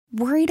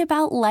Worried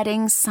about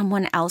letting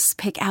someone else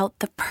pick out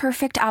the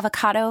perfect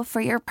avocado for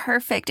your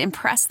perfect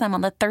impress them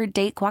on the third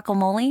date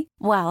guacamole?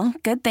 Well,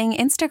 good thing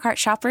Instacart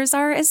shoppers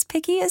are as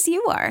picky as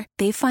you are.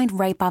 They find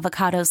ripe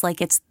avocados like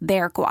it's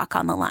their guac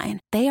on the line.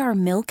 They are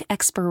milk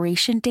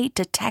expiration date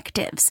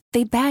detectives.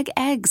 They bag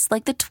eggs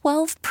like the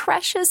 12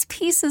 precious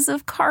pieces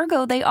of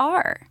cargo they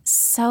are.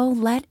 So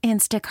let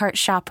Instacart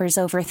shoppers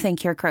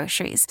overthink your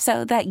groceries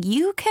so that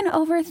you can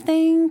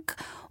overthink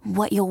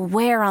what you'll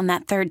wear on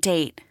that third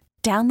date.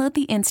 Download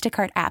the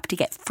Instacart app to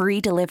get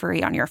free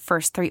delivery on your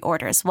first 3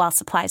 orders while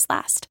supplies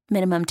last.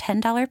 Minimum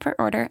 $10 per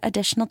order.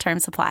 Additional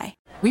terms apply.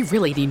 We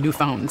really need new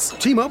phones.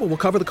 T-Mobile will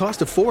cover the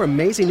cost of 4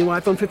 amazing new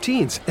iPhone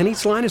 15s, and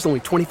each line is only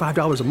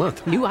 $25 a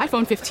month. New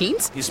iPhone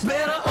 15s? It's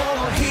better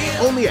over here.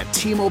 Only at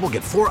T-Mobile,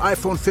 get 4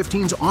 iPhone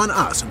 15s on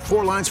us and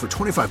 4 lines for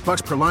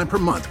 $25 per line per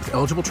month with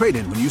eligible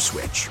trade-in when you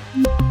switch.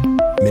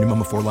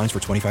 Minimum of 4 lines for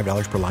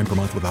 $25 per line per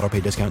month with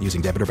autopay discount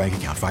using debit or bank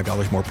account.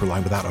 $5 more per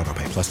line without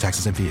autopay, plus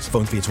taxes and fees.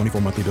 Phone fee at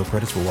 24 monthly bill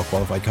credits for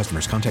well-qualified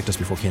customers. Contact us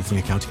before canceling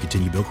account to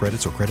continue bill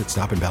credits or credit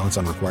stop and balance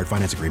on required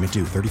finance agreement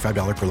due.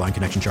 $35 per line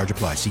connection charge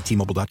applies. See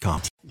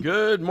T-Mobile.com.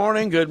 Good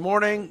morning,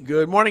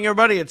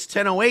 everybody. It's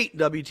 10:08,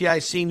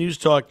 WTIC News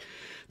Talk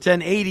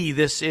 1080.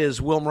 This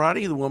is Will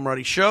Marotti, the Will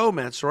Marotti Show.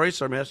 Matt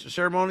Soroyce, our Master of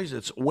Ceremonies.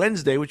 It's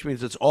Wednesday, which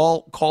means it's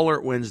all caller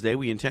Wednesday.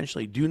 We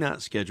intentionally do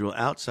not schedule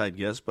outside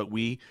guests, but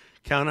we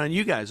count on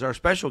you guys, our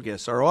special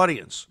guests, our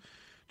audience,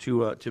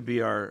 to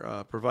be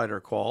our provide our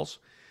calls.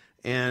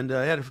 And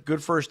I had a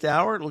good first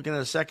hour. Looking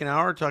at a second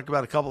hour, talked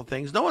about a couple of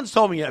things. No one's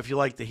told me yet if you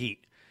like the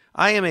heat.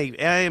 I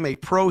am a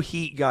pro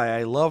heat guy.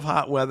 I love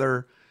hot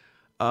weather.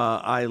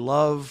 I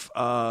love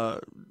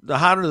the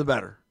hotter the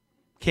better.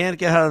 Can't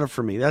get hot enough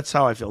for me. That's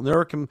how I feel.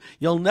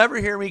 You'll never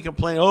hear me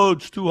complain, oh,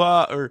 it's too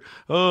hot, or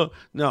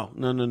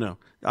no.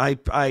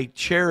 I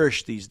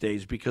cherish these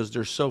days because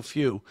there's so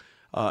few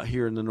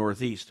here in the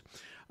Northeast.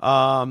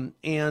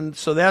 And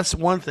so that's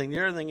one thing. The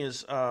other thing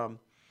is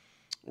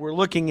we're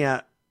looking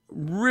at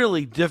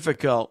really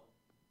difficult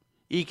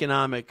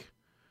economic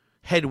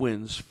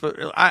headwinds.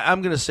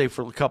 I'm going to say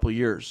for a couple of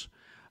years.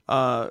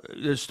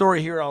 The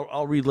story here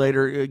I'll read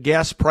later.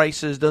 Gas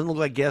prices, doesn't look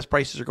like gas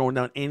prices are going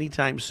down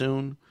anytime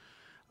soon.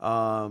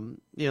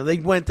 They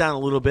went down a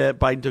little bit.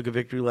 Biden took a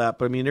victory lap,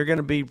 but I mean, they're going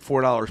to be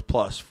 $4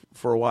 plus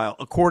for a while,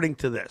 according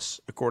to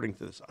this.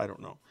 I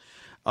don't know.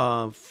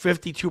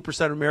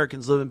 52% of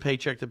Americans live in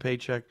paycheck to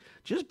paycheck.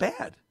 Just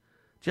bad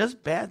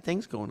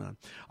things going on.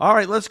 All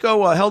right, let's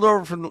go. Held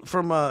over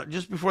from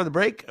just before the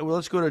break.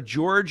 Let's go to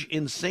George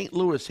in St.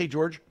 Louis. Hey,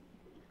 George.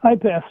 Hi,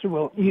 Pastor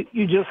Will.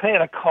 You just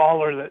had a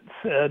caller that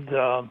said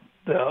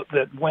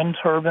that wind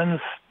turbines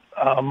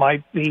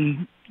might be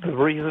the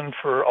reason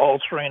for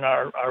altering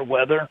our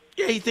weather.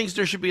 Yeah, he thinks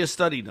there should be a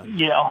study done.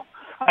 Yeah,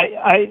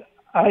 I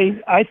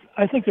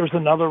think there's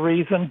another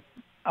reason.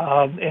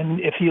 And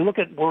if you look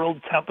at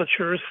world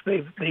temperatures,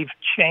 they've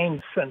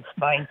changed since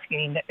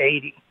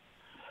 1980.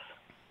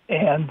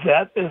 And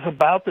that is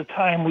about the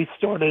time we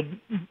started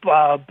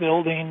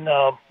building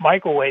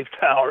microwave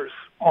towers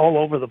all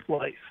over the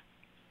place,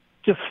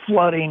 just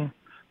flooding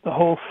the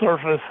whole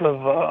surface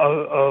of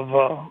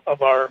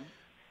our.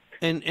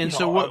 And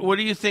so what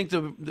do you think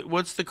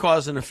what's the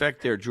cause and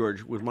effect there,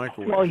 George, with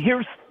microwave? Well,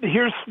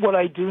 here's what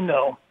I do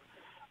know.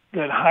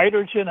 That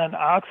hydrogen and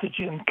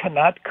oxygen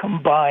cannot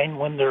combine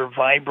when they're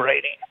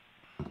vibrating.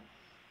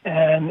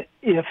 And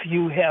if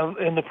you have,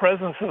 in the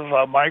presence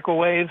of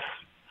microwaves,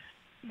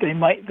 they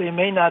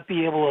may not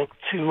be able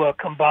to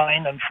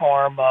combine and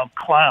form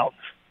clouds.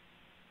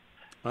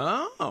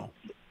 Oh.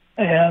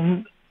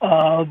 And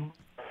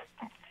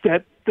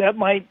that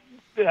might,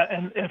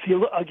 and if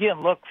you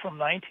again look from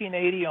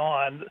 1980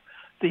 on,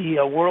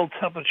 the world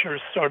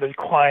temperatures started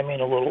climbing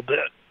a little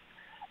bit.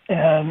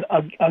 And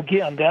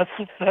again, that's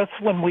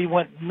when we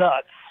went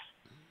nuts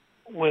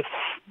with,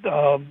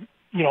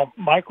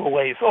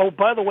 microwaves. Oh,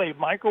 by the way,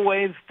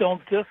 microwaves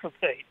don't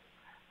dissipate;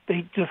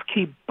 they just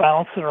keep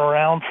bouncing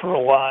around for a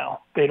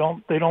while. They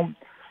don't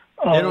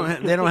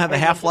have a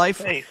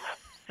half-life.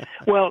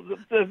 Well,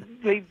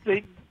 they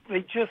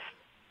just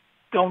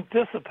don't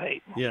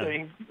dissipate.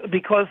 Yeah.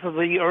 Because of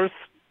the Earth's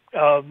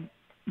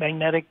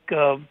magnetic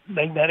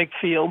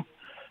field,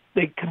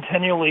 they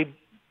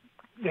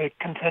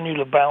continue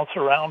to bounce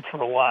around for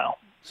a while.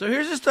 So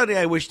here's a study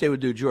I wish they would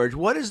do, George.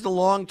 What is the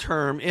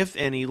long-term, if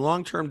any,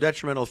 long-term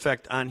detrimental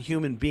effect on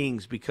human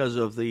beings because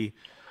of the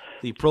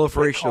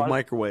proliferation of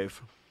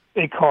microwave?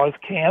 They cause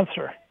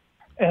cancer.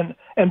 And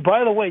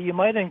by the way, you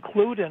might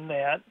include in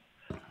that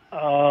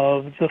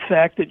the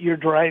fact that you're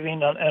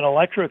driving an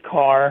electric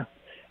car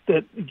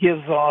that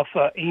gives off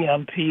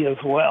EMP as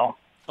well.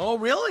 Oh,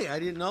 really? I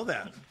didn't know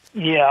that.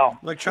 Yeah.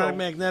 Electronic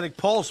magnetic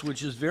pulse,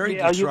 which is very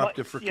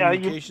disruptive for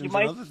communications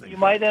and other things. You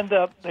might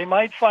they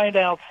might find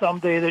out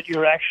someday that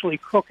you're actually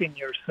cooking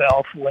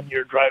yourself when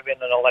you're driving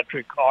an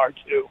electric car,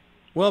 too.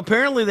 Well,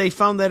 apparently they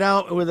found that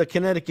out with a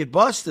Connecticut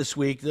bus this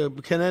week. The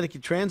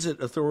Connecticut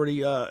Transit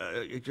Authority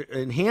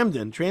in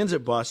Hamden,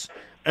 transit bus,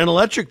 an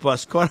electric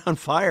bus caught on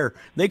fire.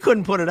 They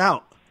couldn't put it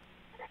out.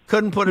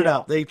 Couldn't put it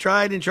out. They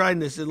tried and tried,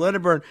 and they said, let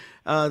it burn.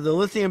 The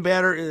lithium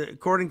battery,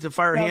 according to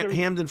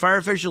Hamden fire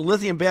official,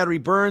 lithium battery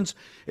burns.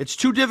 It's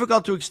too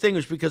difficult to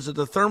extinguish because of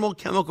the thermal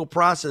chemical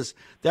process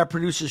that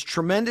produces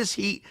tremendous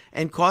heat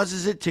and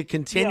causes it to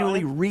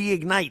continually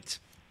reignite.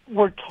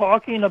 We're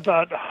talking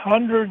about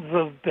hundreds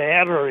of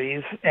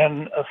batteries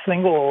in a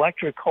single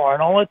electric car,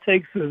 and all it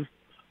takes is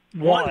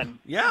one.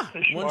 Yeah,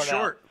 one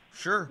short.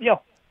 Sure. Yeah.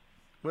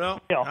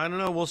 Well, I don't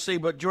know. We'll see.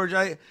 But, George,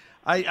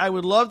 I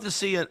would love to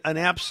see an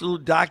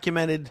absolute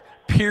documented,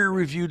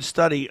 peer-reviewed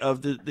study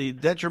of the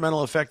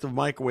detrimental effect of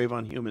microwave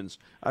on humans.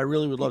 I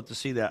really would love to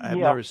see that. I've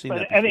never seen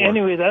that before.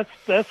 Anyway, that's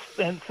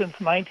since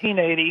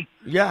 1980.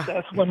 Yeah.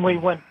 That's when we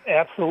went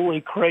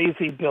absolutely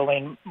crazy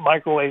building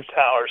microwave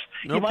towers.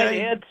 Okay. You might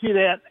add to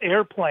that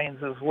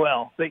airplanes as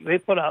well. They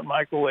put out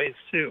microwaves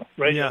too,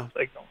 radio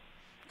signal.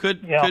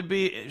 Could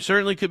be,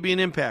 certainly could be an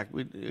impact.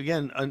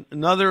 Again,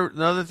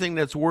 another thing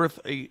that's worth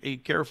a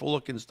careful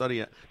look and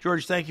study at.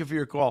 George, thank you for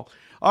your call.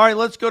 All right,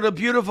 let's go to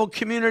beautiful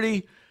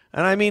community,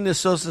 and I mean this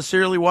so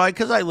sincerely. Why?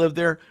 Because I live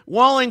there.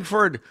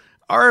 Wallingford,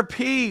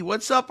 RP.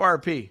 What's up,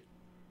 RP?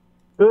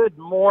 Good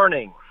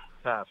morning,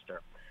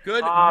 Pastor.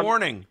 Good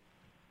morning.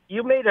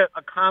 You made a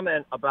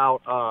comment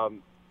about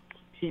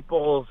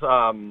people's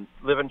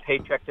living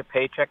paycheck to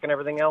paycheck and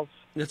everything else.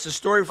 It's a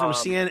story from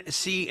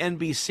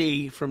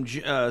CNBC from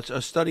a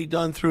study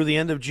done through the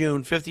end of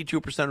June.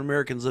 52% of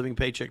Americans living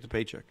paycheck to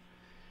paycheck.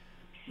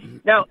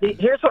 Now,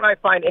 here's what I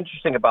find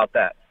interesting about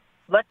that.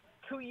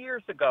 2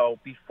 years ago,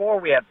 before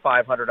we had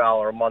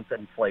 $500 a month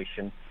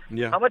inflation,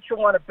 how much you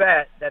want to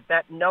bet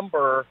that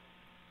number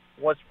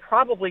was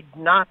probably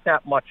not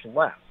that much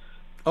less?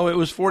 Oh, it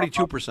was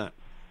 42%.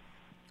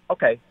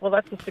 Okay, well,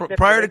 that's a significant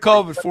prior to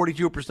COVID,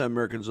 42% of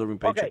Americans living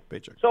paycheck to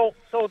paycheck. So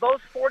those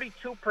 42%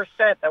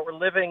 that were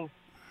living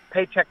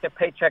paycheck to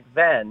paycheck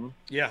then,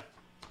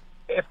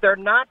 if they're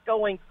not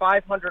going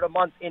 $500 a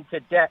month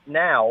into debt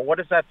now, what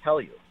does that tell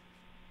you?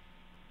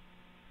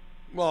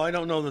 Well, I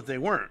don't know that they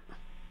weren't.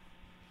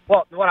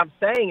 Well, what I'm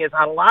saying is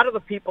a lot of the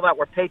people that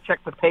were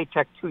paycheck to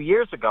paycheck 2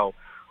 years ago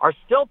are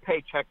still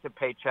paycheck to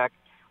paycheck,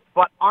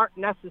 but aren't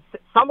necessarily.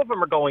 Some of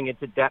them are going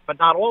into debt, but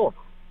not all of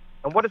them.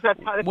 And what does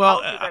that tell you?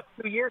 Well, that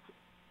 2 years.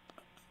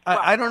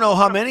 I don't know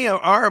how many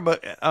are,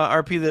 but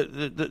RP,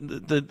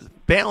 the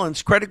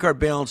balance, credit card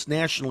balance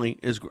nationally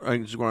is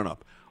going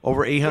up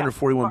over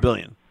 $841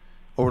 billion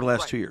over the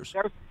last 2 years.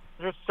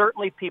 There's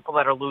certainly people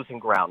that are losing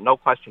ground, no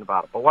question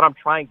about it. But what I'm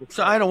trying to say,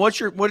 so I don't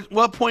know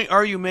what point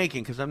are you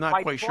making? Because I'm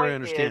not quite sure I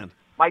understand.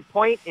 My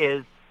point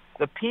is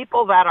the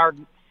people that are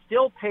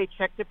still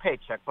paycheck to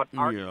paycheck, but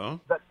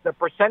aren't the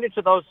percentage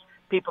of those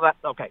people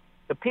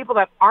the people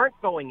that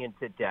aren't going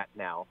into debt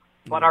now,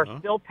 but are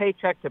still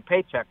paycheck to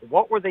paycheck.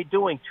 What were they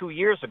doing 2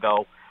 years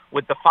ago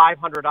with the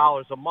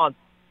 $500 a month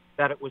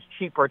that it was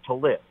cheaper to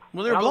live?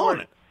 Well, they're blowing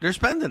it. They're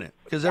spending it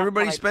because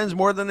everybody spends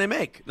more than they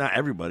make. Not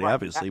everybody,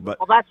 obviously, but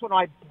that's what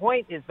my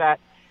point is. That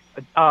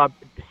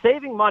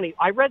saving money.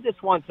 I read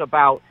this once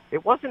about.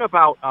 It wasn't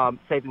about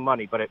saving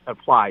money, but it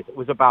applies. It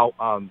was about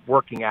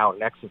working out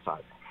and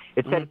exercising.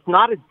 It said it's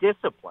not a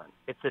discipline;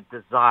 it's a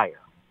desire.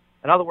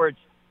 In other words,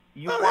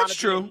 that's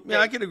true.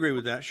 Yeah, I can agree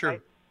with that. Sure.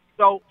 Right?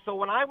 So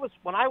when I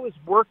was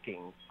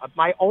working,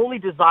 my only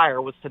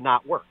desire was to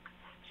not work.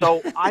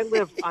 So I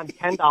lived on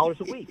 $10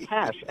 a week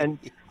cash and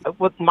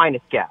with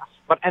minus gas.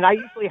 And I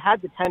usually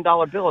had the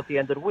 $10 bill at the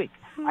end of the week.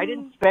 I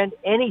didn't spend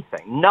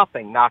anything,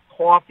 nothing, not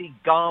coffee,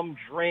 gum,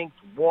 drinks,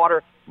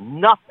 water,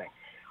 nothing.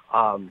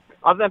 Other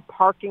than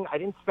parking, I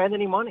didn't spend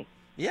any money.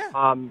 Yeah.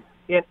 And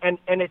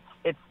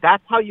it's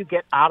that's how you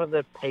get out of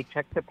the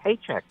paycheck to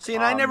paycheck. See,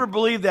 and I never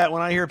believe that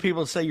when I hear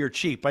people say you're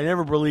cheap. I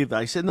never believe that.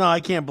 I said, no, I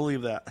can't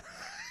believe that.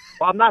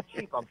 Well, I'm not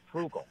cheap. I'm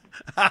frugal.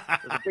 There's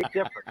a big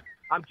difference.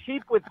 I'm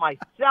cheap with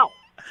myself.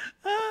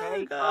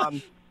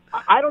 Okay.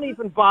 I don't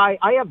even buy.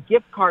 I have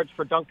gift cards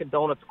for Dunkin'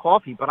 Donuts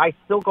coffee, but I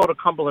still go to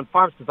Cumberland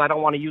Farms because I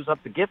don't want to use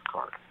up the gift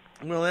card.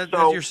 Well, that's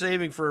you're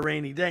saving for a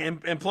rainy day,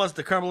 and plus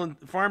the Cumberland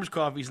Farms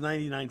coffee is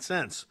 99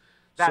 cents.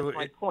 That's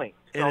my point.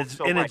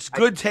 It's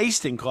good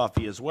tasting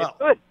coffee as well. It's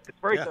good. It's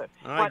very good.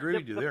 I agree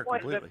with you there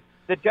completely.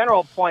 The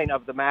general point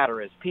of the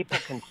matter is people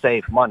can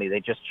save money.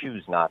 They just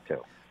choose not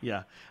to.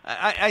 Yeah,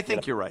 I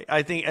think you're right.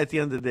 I think at the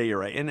end of the day, you're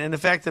right. And the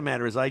fact of the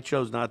matter is I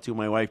chose not to.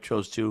 My wife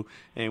chose to,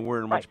 and we're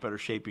in a much better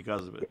shape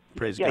because of it.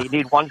 Praise God. You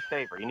need one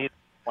saver. And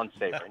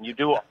you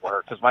do it for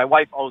her because my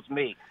wife owes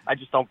me. I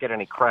just don't get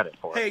any credit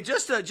for it. Hey,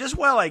 just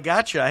while I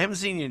got you, I haven't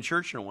seen you in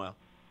church in a while.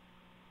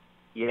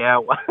 Yeah.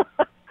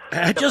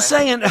 Just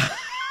saying.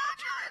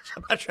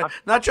 I'm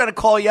not trying to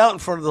call you out in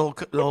front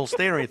of the whole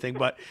state or anything,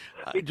 but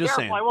just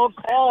saying. I won't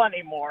call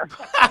anymore.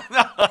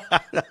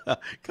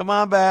 Come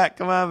on back.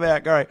 All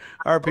right,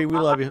 RP, we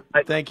love you.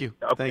 Thank you.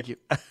 Okay. Thank you.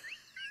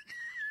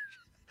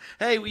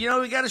 Hey, we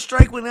got to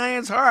strike with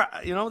Ian's heart.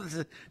 It's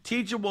a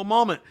teachable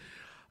moment.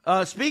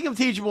 Speaking of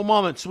teachable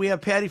moments, we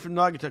have Patty from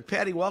Naugatuck.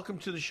 Patty, welcome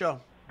to the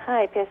show.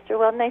 Hi, Pastor.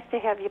 Well, nice to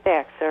have you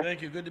back, sir.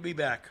 Thank you. Good to be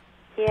back.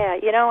 Yeah,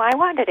 I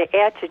wanted to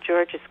add to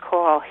George's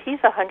call. He's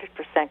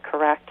 100%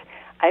 correct.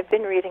 I've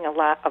been reading a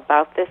lot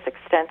about this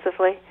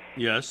extensively,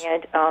 Yes.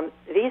 And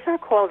these are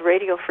called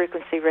radio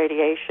frequency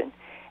radiation.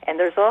 And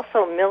there's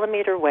also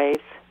millimeter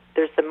waves,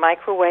 there's the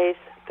microwaves,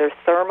 there's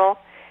thermal,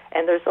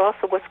 and there's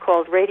also what's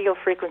called radio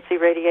frequency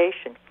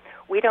radiation.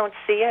 We don't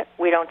see it,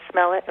 we don't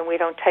smell it, and we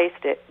don't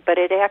taste it, but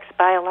it acts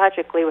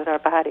biologically with our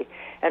body.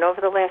 And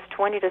over the last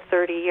 20 to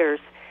 30 years,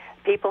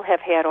 people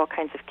have had all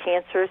kinds of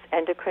cancers,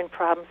 endocrine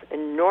problems,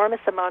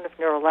 enormous amount of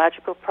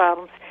neurological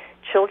problems.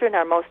 Children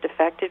are most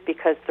affected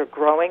because they're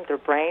growing, their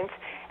brains,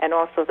 and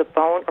also the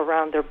bone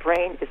around their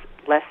brain is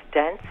less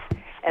dense,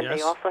 and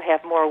they also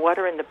have more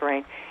water in the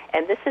brain.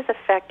 And this is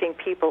affecting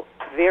people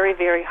very,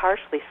 very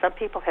harshly. Some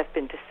people have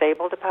been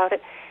disabled about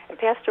it. And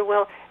Pastor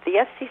Will,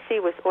 the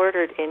FCC was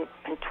ordered in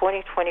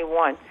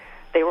 2021.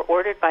 They were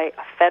ordered by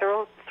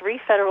three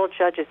federal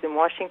judges in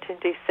Washington,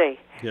 D.C.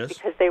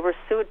 Because they were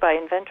sued by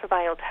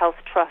Inventor-Mild Health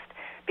Trust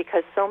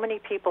because so many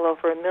people,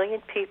 over 1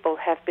 million people,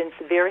 have been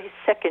very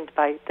sickened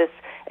by this,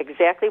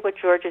 exactly what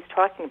George is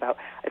talking about.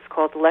 It's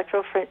called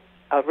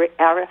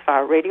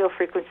RFR, radio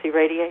frequency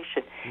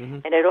radiation.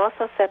 And it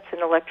also sets an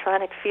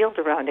electronic field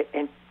around it,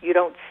 and you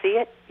don't see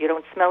it, you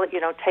don't smell it, you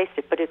don't taste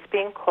it, but it's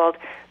being called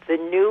the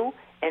new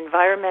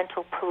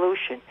environmental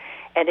pollution,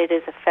 and it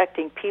is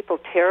affecting people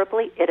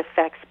terribly. It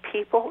affects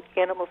people,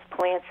 animals,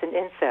 plants, and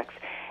insects.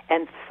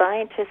 And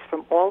scientists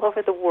from all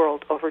over the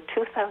world, over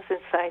 2,000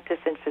 scientists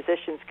and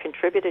physicians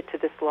contributed to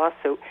this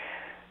lawsuit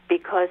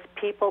because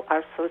people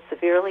are so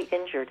severely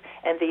injured.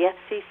 And the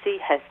FCC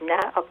has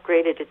not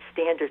upgraded its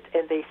standards,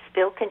 and they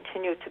still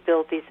continue to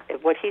build these,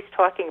 what he's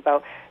talking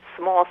about,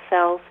 small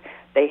cells.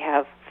 They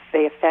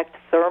affect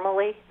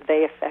thermally,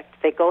 they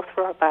go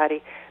through our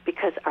body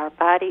because our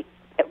body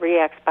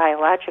reacts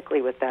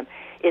biologically with them.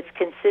 It's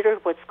considered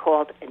what's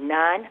called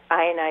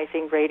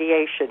non-ionizing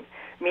radiation,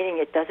 meaning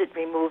it doesn't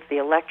remove the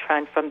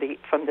electron from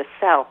the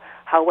cell.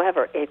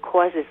 However, it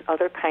causes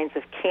other kinds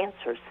of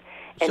cancers.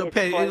 So,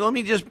 Patty, let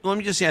me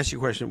just ask you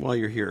a question while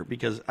you're here,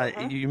 because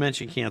you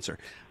mentioned cancer.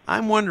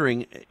 I'm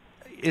wondering,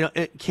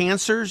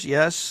 cancers,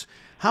 yes.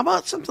 How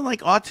about something like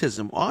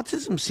autism?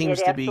 Autism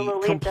seems to be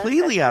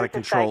completely out of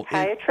control.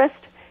 As a psychiatrist,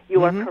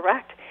 you are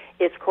correct.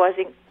 It's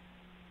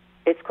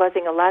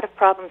causing a lot of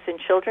problems in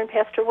children,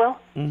 Pastor Will.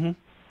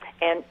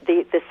 And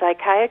the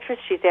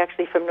psychiatrist, she's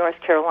actually from North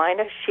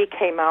Carolina, she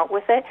came out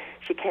with it.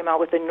 She came out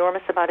with an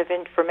enormous amount of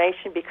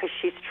information because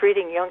she's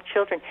treating young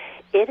children.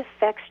 It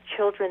affects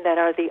children that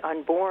are the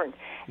unborn.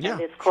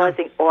 And it's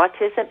causing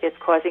autism. It's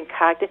causing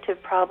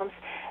cognitive problems.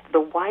 The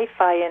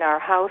Wi-Fi in our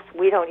house,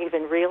 we don't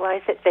even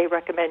realize it. They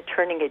recommend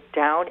turning it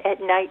down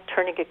at night,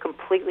 turning it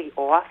completely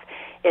off.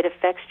 It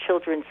affects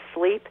children's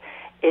sleep.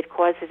 It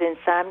causes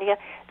insomnia.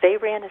 They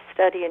ran a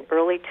study in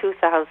early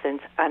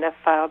 2000s on a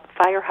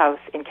firehouse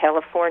in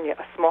California,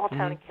 a small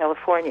town in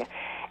California,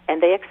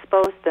 and they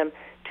exposed them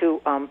to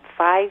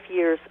 5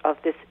 years of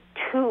this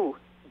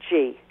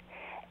 2G.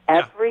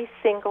 Every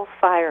single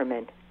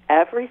fireman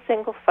had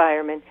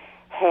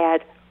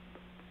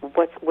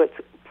what's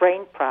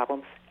brain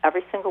problems.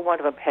 Every single one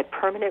of them had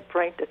permanent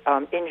brain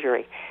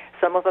injury.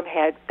 Some of them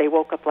they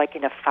woke up like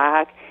in a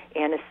fog,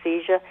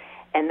 anesthesia.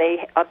 And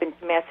they, up in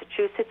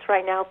Massachusetts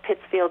right now,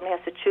 Pittsfield,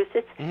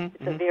 Massachusetts,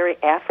 it's a very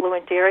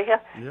affluent area.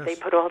 They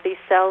put all these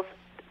cells.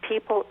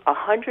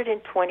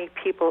 120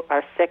 people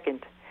are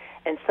sickened.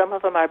 And some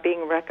of them are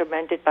being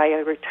recommended by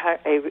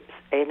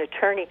an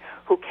attorney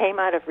who came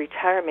out of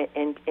retirement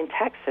in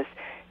Texas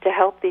to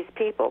help these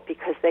people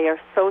because they are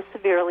so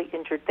severely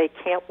injured. They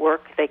can't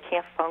work. They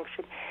can't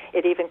function.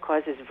 It even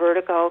causes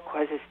vertigo,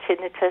 causes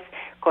tinnitus,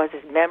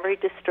 causes memory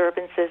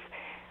disturbances.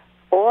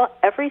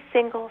 Every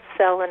single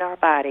cell in our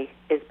body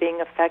is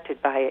being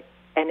affected by it,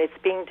 and it's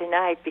being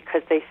denied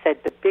because they said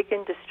the big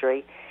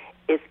industry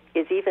is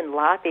even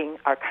lobbying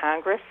our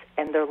Congress,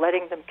 and they're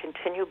letting them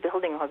continue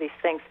building all these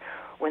things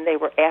when they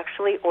were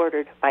actually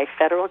ordered by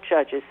federal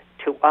judges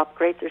to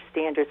upgrade their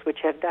standards, which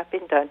have not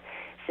been done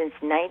since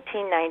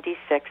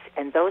 1996,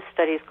 and those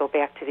studies go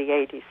back to the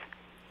 80s.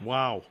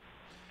 Wow.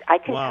 I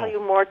can tell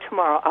you more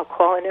tomorrow. I'll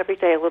call in every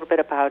day a little bit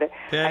about it.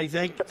 Patty,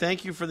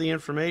 thank you for the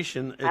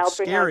information. It's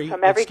scary.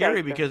 It's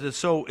scary because it's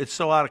so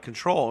out of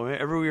control. I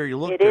mean, everywhere you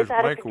look, there's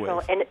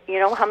microwaves. And you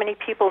know how many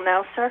people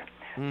now, sir?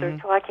 They're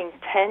talking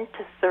 10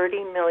 to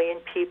 30 million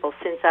people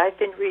since I've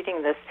been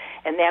reading this,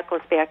 and that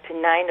goes back to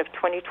 9 of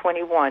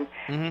 2021.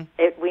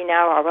 We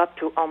now are up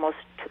to almost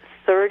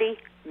 30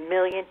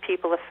 million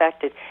people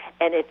affected,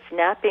 and it's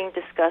not being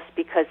discussed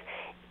because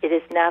it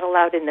is not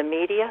allowed in the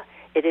media.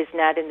 It is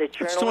not in the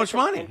journal. It's too much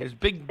money. It's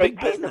big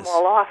business. They pay them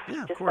all off,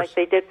 just like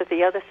they did with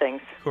the other things.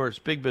 Of course,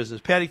 big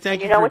business. Patty,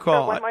 thank you for your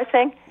call. One more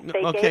thing.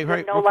 They gave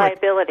them no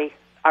liability,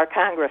 our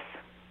Congress.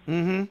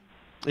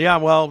 Yeah,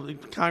 well,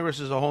 Congress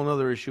is a whole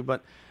other issue,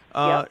 but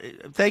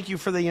thank you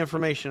for the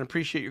information.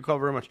 Appreciate your call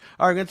very much.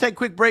 All right, we're going to take a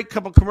quick break,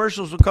 couple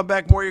commercials. We'll come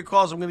back, more of your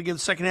calls. I'm going to give the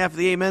second half of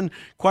the Amen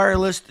Choir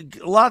list.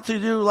 A lot to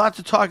do, a lot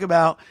to talk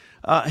about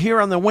here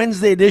on the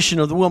Wednesday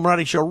edition of the Will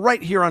Marotti Show,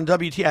 right here on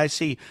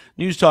WTIC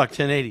News Talk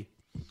 1080.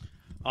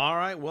 All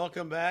right,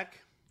 welcome back.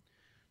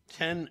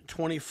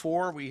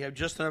 10:24. We have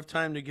just enough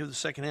time to give the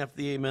second half of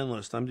the Amen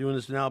list. I'm doing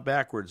this now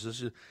backwards.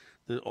 This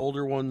the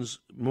older ones,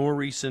 more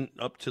recent,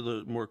 up to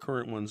the more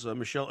current ones.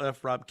 Michelle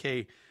F., Rob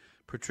K.,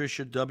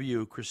 Patricia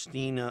W.,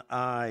 Christina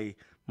I.,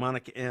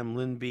 Monica M.,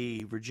 Lynn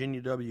B.,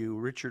 Virginia W.,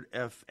 Richard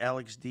F.,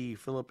 Alex D.,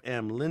 Philip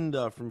M.,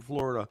 Linda from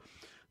Florida,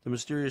 the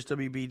Mysterious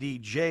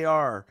WBD,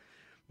 JR,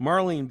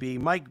 Marlene B.,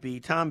 Mike B.,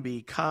 Tom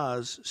B.,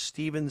 Kaz,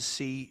 Stephen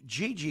C.,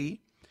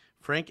 Gigi,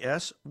 Frank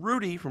S.,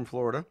 Rudy from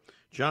Florida,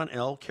 John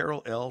L.,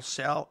 Carol L.,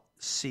 Sal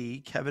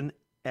C., Kevin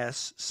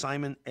S.,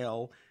 Simon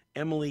L.,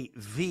 Emily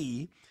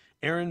V.,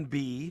 Aaron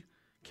B.,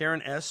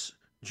 Karen S.,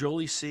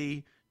 Jolie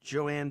C.,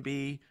 Joanne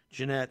B.,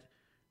 Jeanette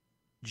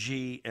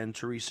G., and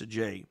Teresa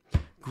J.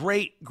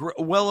 Great,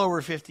 well over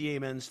 50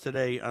 amens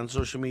today on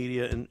social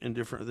media and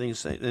different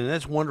things, and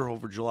that's wonderful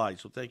for July.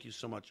 So thank you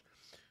so much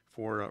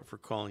for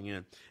calling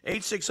in.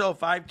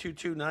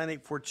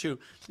 860-522-9842.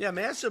 Yeah,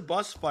 massive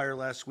bus fire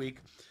last week.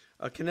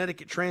 A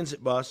Connecticut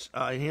Transit bus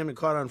in Hamden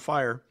caught on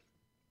fire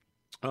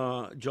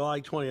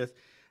July 20th,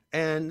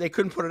 and they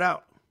couldn't put it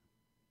out.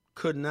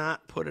 Could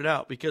not put it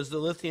out because the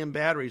lithium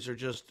batteries are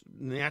just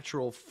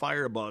natural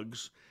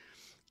firebugs,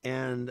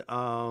 and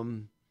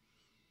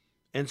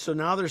so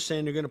now they're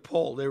saying they're going to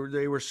pull.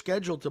 They were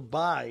scheduled to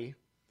buy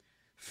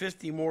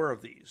 50 more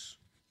of these.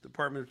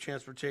 Department of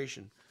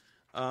Transportation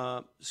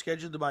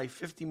scheduled to buy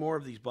 50 more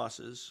of these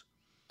buses,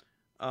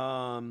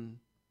 but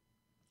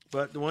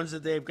the ones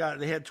that they've got,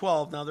 they had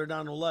 12. Now they're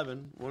down to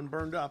 11. One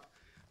burned up.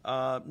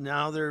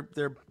 Now they're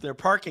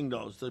parking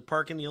those. They're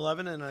parking the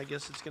 11, and I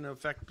guess it's going to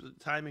affect the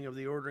timing of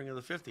the ordering of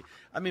the 50.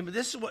 I mean, but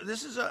this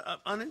is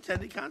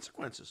unintended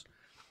consequences.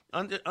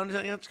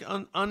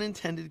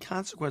 Unintended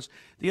consequence.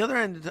 The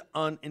other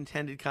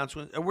unintended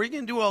consequence. Where are you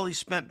going to do all these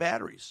spent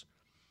batteries?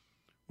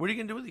 What are you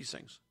going to do with these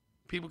things?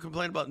 People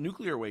complain about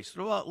nuclear waste.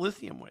 What about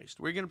lithium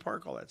waste? Where are you going to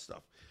park all that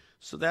stuff?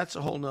 So that's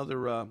a whole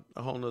nother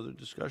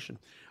discussion.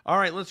 All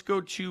right, let's go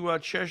to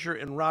Cheshire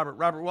and Robert.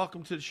 Robert,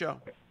 welcome to the show.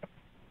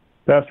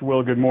 Pastor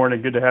Will, good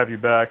morning. Good to have you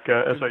back.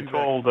 As I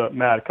told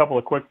Matt, a couple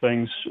of quick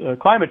things.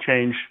 Climate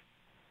change,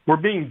 we're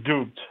being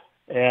duped,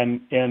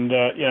 and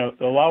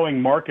allowing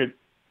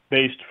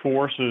market-based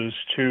forces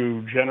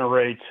to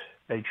generate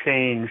a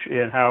change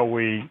in how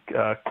we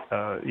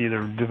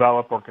either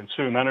develop or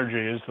consume energy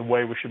is the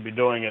way we should be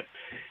doing it.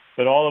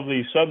 But all of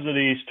these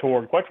subsidies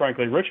toward, quite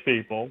frankly, rich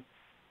people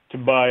to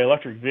buy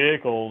electric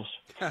vehicles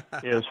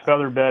is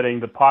feather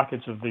bedding the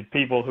pockets of the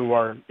people who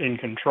are in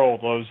control,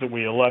 those that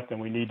we elect, and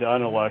we need to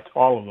unelect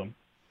all of them.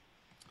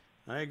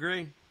 I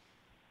agree.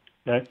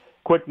 Okay.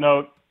 Quick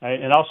note,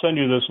 and I'll send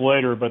you this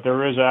later, but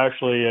there is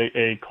actually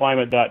a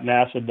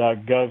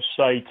climate.nasa.gov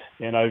site,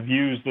 and I've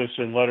used this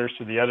in letters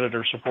to the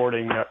editor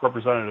supporting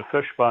Representative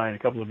Fishbein a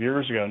couple of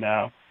years ago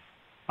now.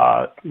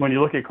 When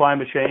you look at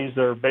climate change,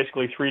 there are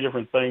basically three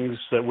different things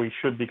that we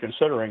should be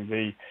considering.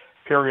 The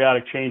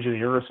periodic change of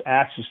the Earth's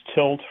axis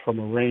tilt from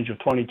a range of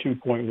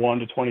 22.1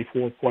 to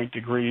 24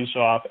 degrees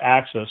off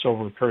axis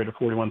over a period of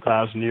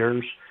 41,000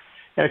 years.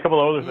 And a couple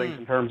of other things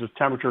in terms of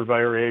temperature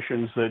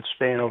variations that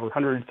span over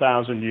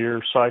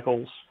 100,000-year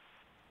cycles.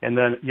 And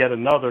then yet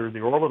another,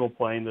 the orbital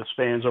plane, that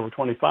spans over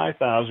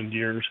 25,000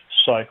 years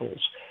cycles.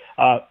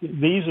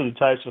 These are the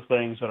types of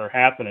things that are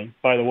happening.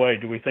 By the way,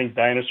 do we think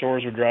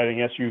dinosaurs are driving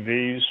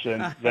SUVs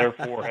and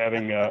therefore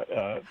having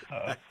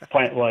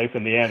plant life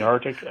in the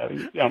Antarctic?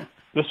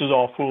 This is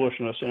all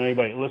foolishness, and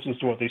anybody that listens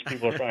to what these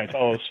people are trying to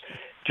tell us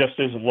just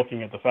isn't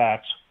looking at the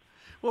facts.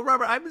 Well,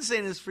 Robert, I've been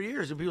saying this for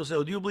years, and people say,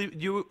 "Oh, do you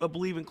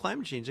believe in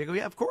climate change?" I go,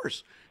 "Yeah, of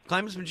course.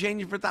 Climate's been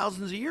changing for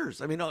thousands of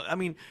years." I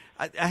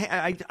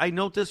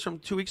note this from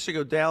 2 weeks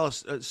ago.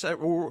 Dallas set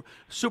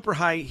super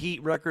high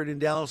heat record in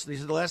Dallas. And he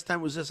said the last time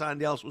it was this hot in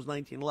Dallas was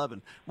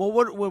 1911. Well,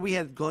 what we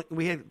had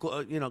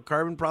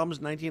carbon problems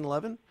in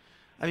 1911.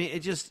 I mean,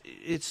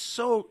 it's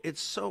so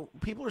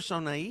people are so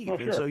naive, Oh,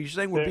 sure. And so you're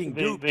saying we're being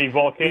duped. The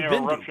volcano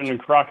eruption in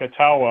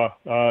Krakatoa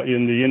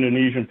in the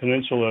Indonesian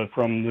peninsula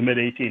from the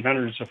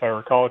mid-1800s, if I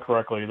recall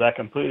correctly, that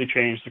completely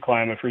changed the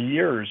climate for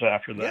years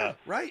after that.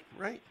 Yeah, right.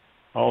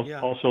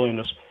 All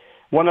silliness.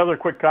 One other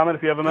quick comment,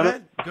 if you have a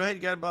minute. Go ahead.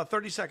 You got about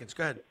 30 seconds.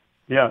 Go ahead.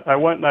 Yeah,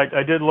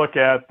 I did look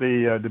at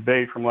the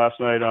debate from last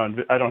night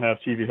on. I don't have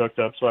TV hooked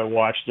up, so I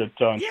watched it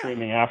on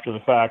streaming after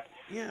the fact.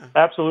 Yeah.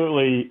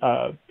 Absolutely,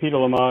 Peter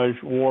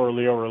Lamage or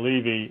Leo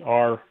Levy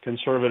are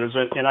conservatives,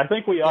 and I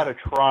think we ought to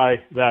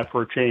try that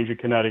for a change in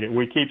Connecticut.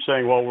 We keep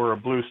saying, well, we're a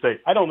blue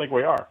state. I don't think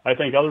we are. I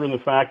think other than the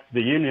fact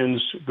the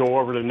unions go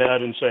over to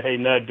Ned and say, hey,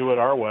 Ned, do it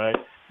our way,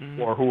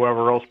 or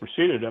whoever else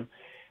preceded him,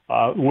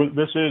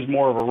 this is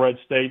more of a red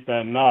state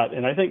than not.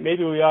 And I think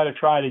maybe we ought to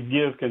try to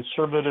give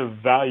conservative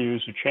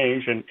values a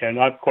change, and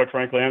I, quite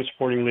frankly, I'm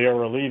supporting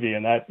Leo Levy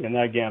in that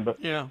gambit.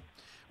 Yeah.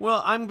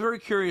 Well, I'm very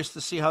curious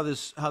to see how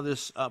this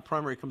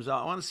primary comes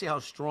out. I want to see how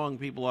strong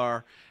people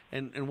are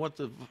and what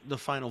the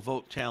final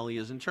vote tally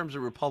is in terms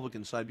of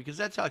Republican side, because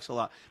that talks a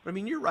lot. But I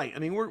mean, you're right. I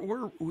mean,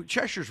 we're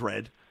Cheshire's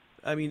red.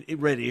 I mean,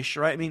 reddish,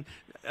 right? I mean,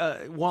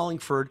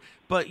 Wallingford.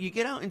 But you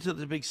get out into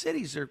the big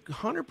cities, they're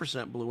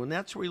 100% blue, and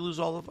that's where you lose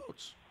all the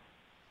votes.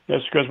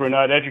 That's because we're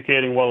not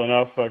educating well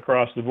enough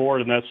across the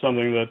board, and that's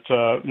something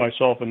that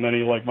myself and many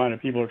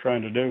like-minded people are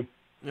trying to do.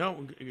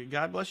 No,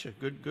 God bless you.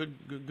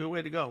 Good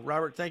way to go.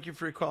 Robert, thank you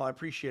for your call. I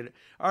appreciate it.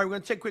 All right, we're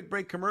going to take a quick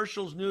break.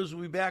 Commercials, news.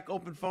 We'll be back.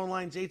 Open phone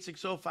lines,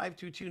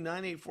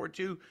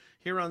 860-522-9842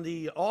 here on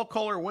the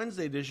All-Caller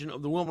Wednesday edition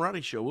of the Will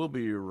Marotti Show. We'll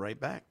be right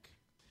back.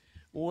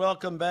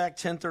 Welcome back,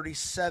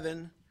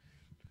 1037,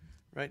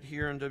 right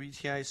here on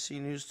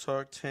WTIC News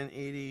Talk,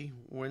 1080,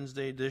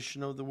 Wednesday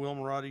edition of the Will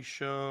Marotti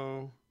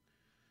Show.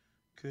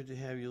 Good to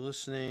have you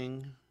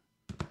listening.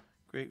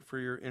 Great for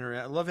your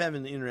interaction. I love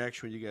having the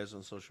interaction with you guys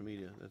on social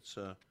media. That's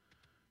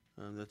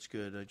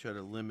good. I try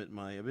to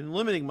I've been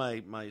limiting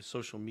my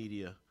social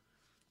media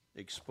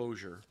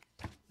exposure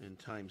and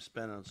time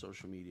spent on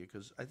social media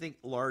because I think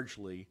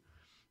largely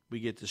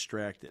we get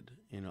distracted.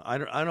 I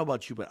don't know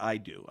about you, but I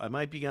do. I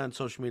might be on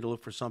social media to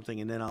look for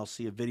something, and then I'll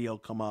see a video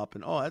come up,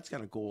 and that's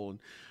kind of cool, and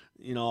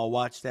I'll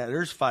watch that.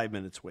 There's 5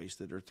 minutes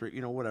wasted or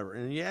 3, whatever,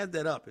 and you add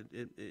that up,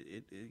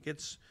 it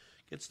gets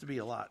to be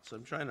a lot. So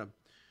I'm trying to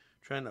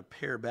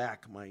pare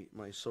back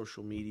my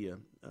social media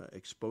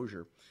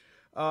exposure.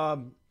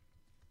 I'm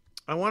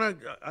going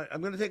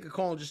to take a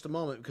call in just a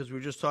moment because we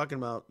were just talking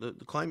about the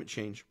climate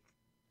change.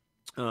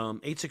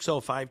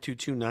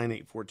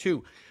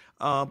 860-522-9842.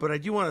 But I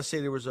do want to say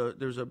there's a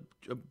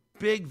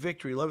big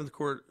victory,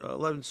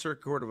 11th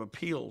Circuit Court of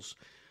Appeals,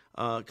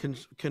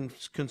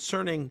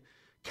 concerning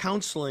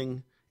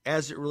counseling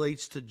as it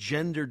relates to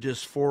gender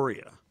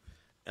dysphoria.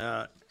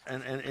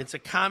 And it's a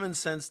common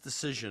sense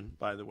decision,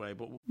 by the way.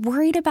 But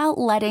Worried about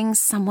letting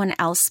someone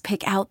else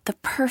pick out the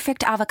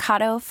perfect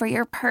avocado for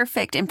your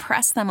perfect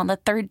impress them on the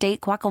third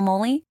date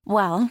guacamole?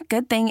 Well,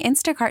 good thing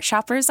Instacart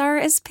shoppers are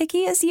as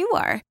picky as you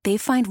are. They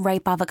find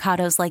ripe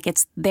avocados like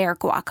it's their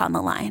guac on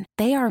the line.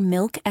 They are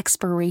milk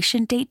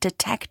expiration date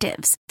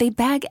detectives. They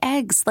bag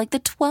eggs like the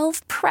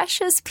 12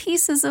 precious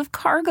pieces of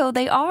cargo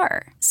they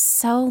are.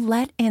 So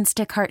let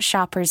Instacart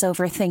shoppers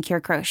overthink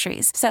your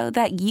groceries so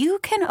that you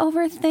can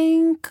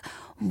overthink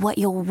what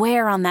you'll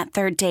wear on that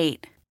third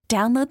date.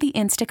 Download the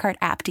Instacart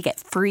app to get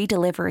free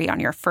delivery on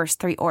your first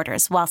 3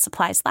 orders while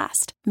supplies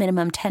last.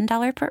 Minimum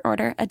 $10 per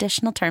order.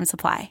 Additional terms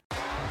apply.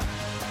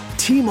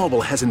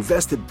 T-Mobile has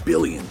invested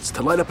billions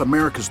to light up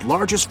America's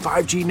largest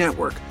 5G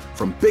network,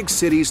 from big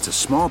cities to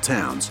small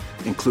towns,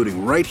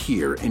 including right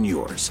here in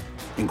yours.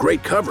 And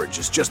great coverage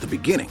is just the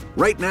beginning.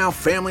 Right now,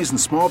 families and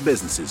small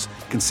businesses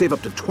can save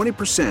up to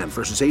 20%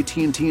 versus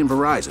AT&T and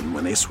Verizon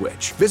when they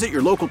switch. Visit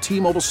your local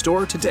T-Mobile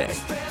store today.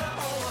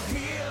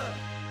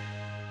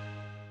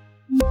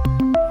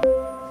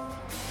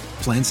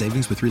 Plan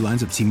savings with 3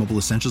 lines of T-Mobile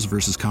Essentials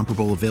versus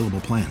comparable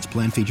available plans.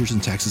 Plan features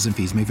and taxes and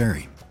fees may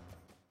vary.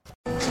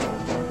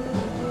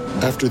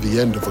 After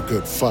the end of a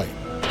good fight,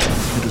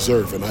 you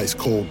deserve an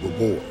ice-cold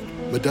reward.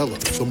 Modelo,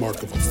 the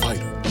mark of a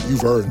fighter.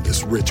 You've earned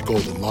this rich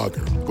golden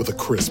lager with a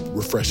crisp,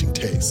 refreshing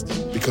taste.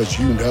 Because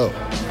you know,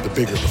 the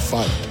bigger the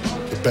fight,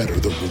 the better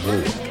the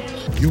reward.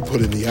 You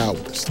put in the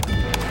hours,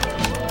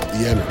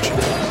 the energy,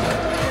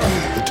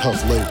 the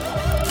tough labor.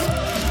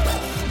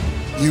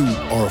 You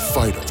are a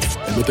fighter,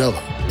 and Modelo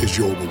is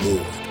your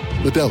reward.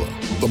 Modelo,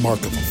 the mark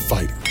of a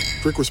fighter.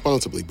 Drink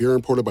responsibly. Beer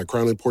imported by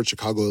Crown Imports,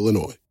 Chicago,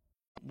 Illinois.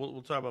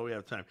 We'll talk about we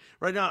have time.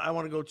 Right now, I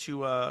want to go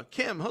to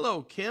Kim.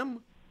 Hello,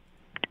 Kim.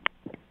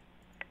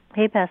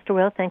 Hey, Pastor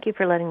Will. Thank you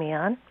for letting me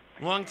on.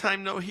 Long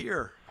time no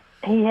hear.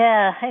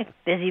 Yeah,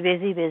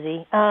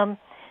 busy.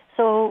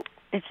 So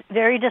it's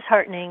very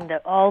disheartening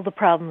that all the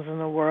problems in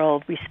the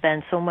world, we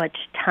spend so much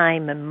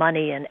time and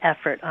money and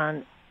effort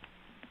on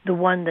the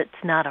one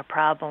that's not a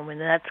problem, and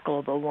that's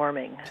global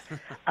warming.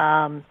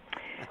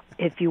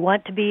 If you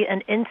want to be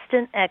an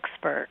instant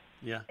expert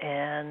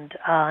and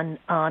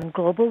on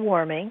global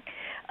warming,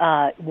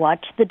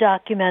 watch the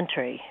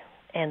documentary.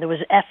 And there was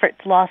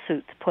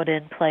lawsuits put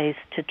in place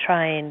to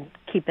try and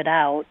keep it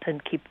out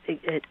and keep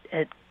it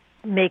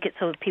make it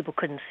so that people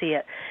couldn't see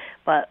it.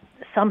 But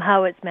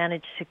somehow it's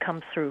managed to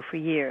come through for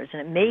years,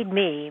 and it made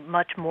me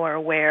much more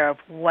aware of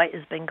what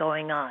has been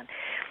going on.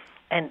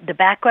 And the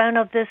background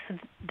of this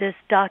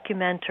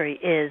documentary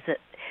is that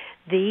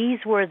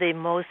these were the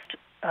most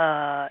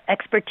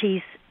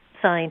expertise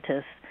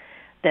scientists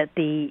that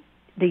the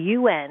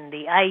UN,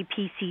 the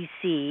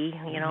IPCC,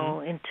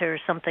 into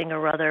something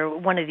or other,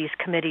 one of these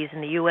committees in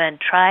the UN,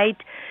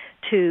 tried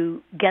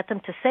to get them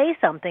to say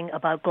something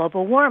about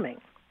global warming.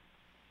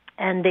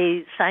 And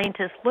the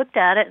scientists looked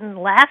at it and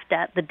laughed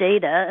at the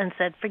data and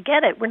said,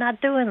 forget it, we're not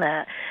doing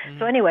that.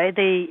 So anyway,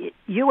 the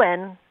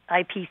UN,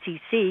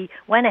 IPCC,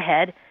 went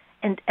ahead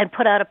and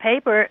put out a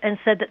paper and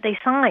said that they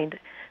signed.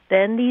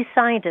 Then these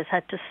scientists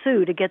had to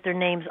sue to get their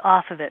names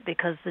off of it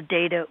because the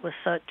data was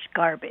such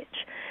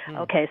garbage.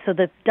 Okay, so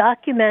the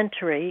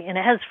documentary, and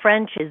it has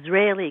French,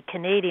 Israeli,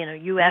 Canadian, or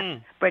U.S.,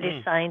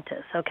 British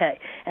scientists, okay,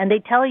 and they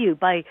tell you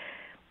by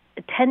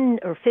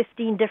 10 or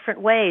 15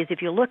 different ways,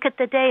 if you look at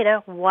the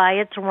data, why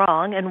it's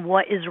wrong and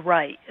what is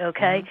right,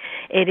 okay?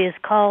 It is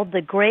called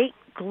the Great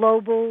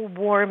Global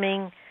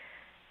Warming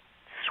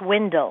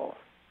Swindle.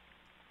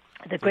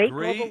 The Great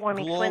Global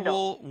Warming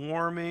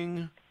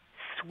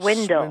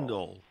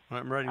Swindle.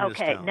 I'm writing this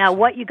down. Okay, now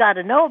what you got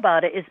to know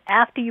about it is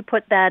after you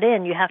put that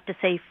in, you have to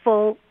say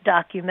full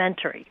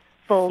documentary.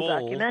 Full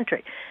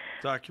documentary.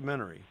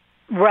 documentary.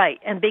 Right,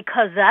 and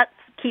because that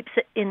keeps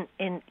it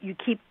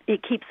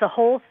it keeps the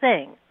whole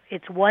thing.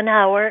 It's 1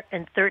 hour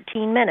and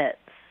 13 minutes.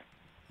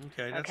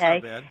 Okay, that's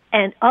not bad.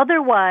 And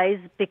otherwise,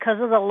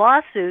 because of the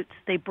lawsuits,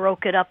 they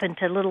broke it up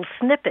into little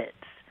snippets,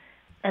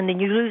 and then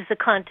you lose the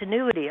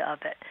continuity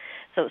of it.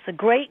 So it's a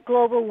great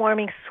global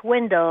warming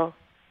swindle,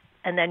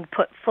 and then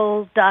put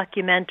full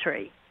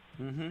documentary.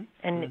 Mm-hmm.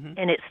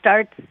 And it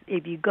starts,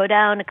 if you go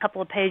down a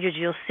couple of pages,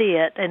 you'll see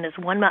it, and it's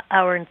 1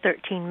 hour and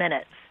 13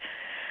 minutes.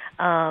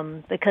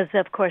 Because,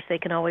 of course, they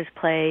can always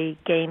play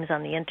games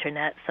on the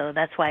Internet, so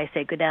that's why I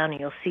say go down and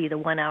you'll see the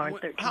 1 hour and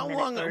 13 minutes. How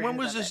long, when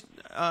was this?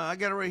 I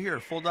got it right here,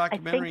 full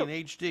documentary in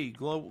HD,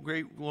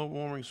 Great Global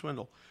Warming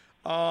Swindle.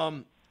 How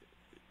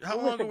long ago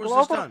was this done? It was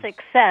a global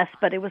success,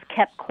 but it was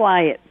kept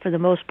quiet for the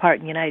most part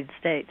in the United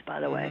States, by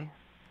the way.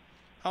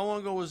 How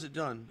long ago was it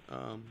done?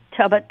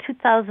 About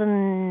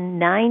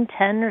 2009,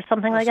 10 or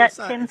something like that.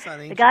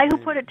 The guy who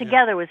put it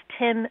together was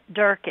Tim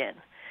Durkin.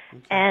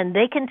 Okay. And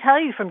they can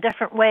tell you from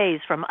different ways,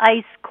 from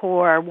ice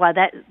core, why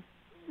that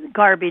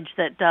garbage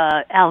that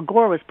Al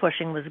Gore was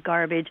pushing was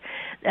garbage.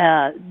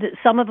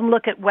 Some of them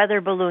look at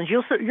weather balloons.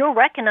 You'll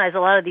recognize a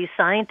lot of these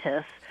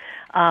scientists,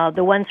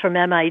 the ones from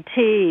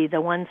MIT,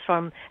 the ones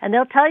from, and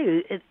they'll tell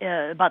you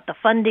about the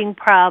funding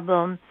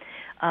problem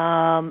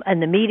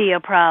and the media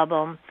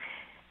problem.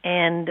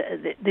 And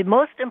the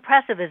most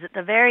impressive is at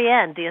the very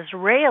end, the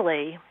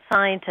Israeli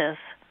scientists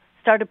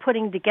started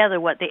putting together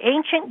what the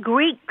ancient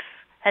Greeks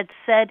had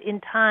said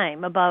in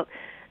time about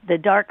the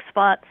dark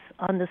spots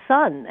on the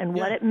sun and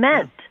what it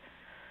meant.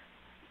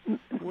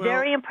 Well,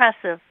 very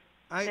impressive.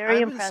 I've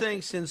been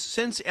saying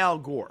since Al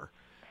Gore,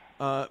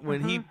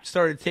 when he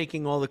started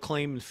taking all the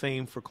claim and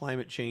fame for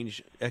climate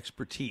change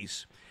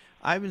expertise,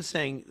 I've been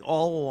saying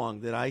all along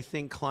that I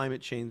think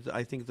climate change, the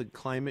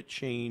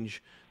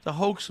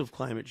hoax of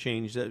climate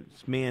change,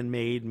 that's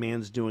man-made,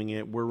 man's doing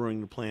it, we're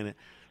ruining the planet,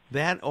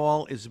 that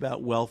all is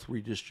about wealth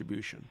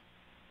redistribution.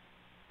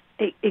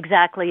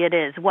 Exactly, it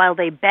is. While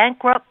they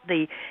bankrupt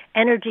the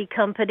energy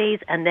companies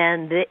and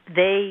then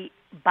they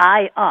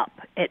buy up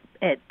at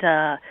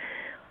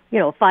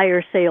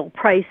fire sale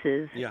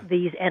prices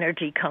these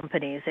energy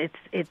companies.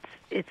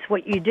 It's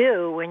what you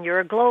do when you're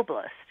a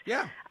globalist.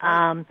 Yeah.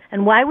 Right.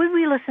 And why would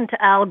we listen to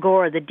Al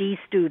Gore, the D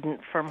student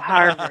from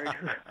Harvard,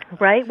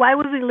 right? Why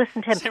would we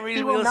listen to him? Same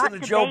reason we listen to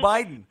Joe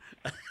Biden.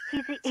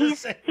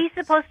 He's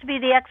supposed to be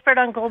the expert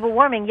on global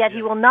warming, yet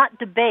he will not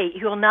debate.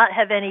 He will not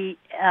have any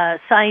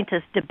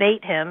scientists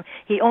debate him.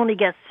 He only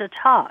gets to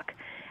talk.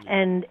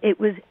 And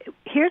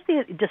here's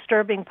the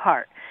disturbing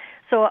part.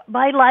 So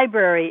my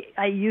library,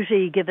 I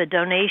usually give a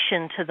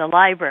donation to the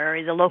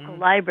library, the local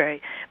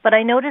library, but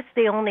I noticed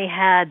they only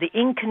had the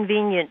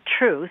inconvenient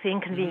truth, the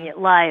inconvenient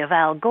lie of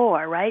Al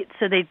Gore, right?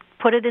 So they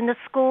put it in the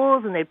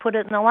schools and they put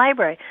it in the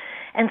library.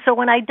 And so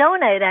when I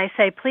donate, I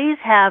say, please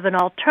have an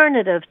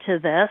alternative to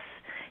this,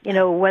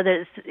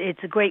 whether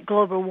it's a great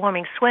global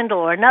warming swindle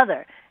or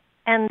another.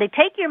 And they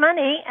take your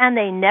money and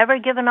they never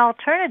give an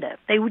alternative.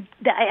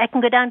 I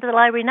can go down to the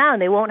library now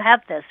and they won't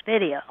have this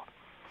video.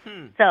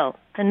 So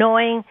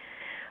annoying.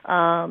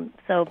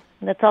 So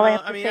that's all I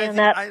have to say on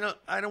that.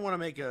 I don't want to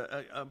make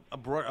a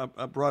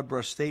broad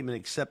brush statement,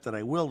 except that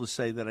I will to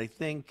say that I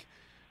think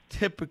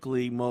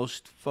typically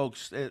most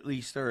folks, at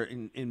least are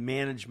in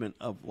management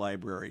of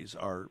libraries,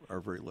 are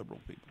very liberal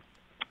people.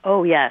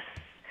 Oh yes,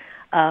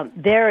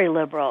 very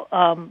liberal.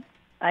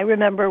 I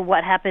remember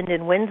what happened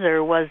in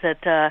Windsor was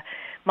that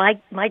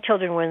my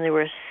children, when they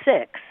were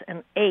 6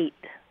 and 8,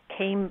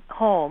 came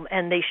home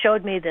and they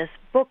showed me this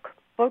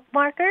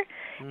bookmarker,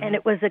 and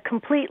it was a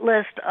complete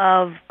list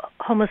of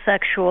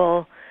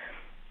homosexual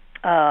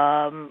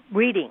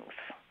readings.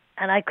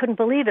 And I couldn't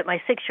believe it.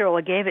 My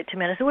 6-year-old gave it to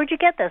me. And I said, where'd you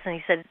get this? And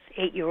he said, his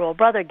 8-year-old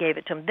brother gave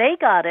it to him. They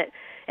got it,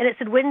 and it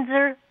said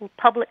Windsor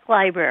Public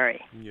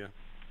Library. Yeah.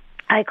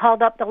 I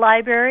called up the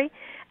library,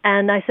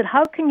 and I said,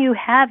 how can you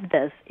have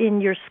this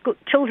in your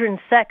children's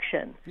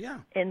section?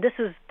 Yeah. And this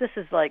is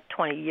like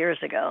 20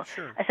 years ago.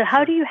 Sure. I said,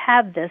 how do you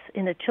have this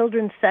in a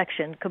children's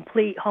section,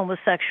 complete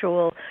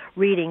homosexual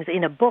readings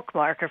in a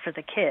bookmarker for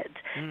the kids?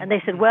 And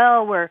they said,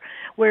 well, we're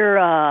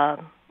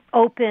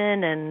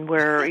open and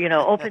we're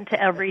open to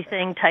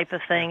everything type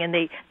of thing. And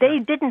they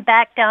didn't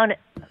back down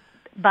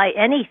by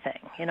anything.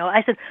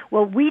 I said,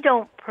 well, we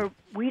don't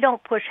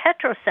push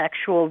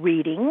heterosexual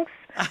readings.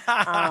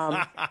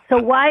 So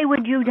why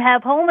would you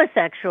have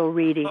homosexual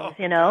readings,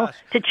 to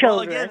children? Well,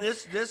 again,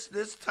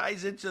 this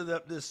ties into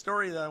the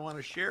story that I want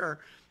to share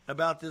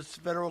about this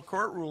federal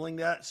court ruling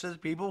that says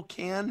people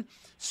can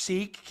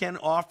seek, can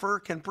offer,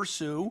 can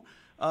pursue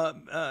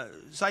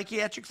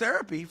psychiatric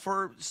therapy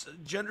for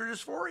gender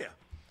dysphoria,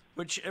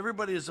 which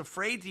everybody is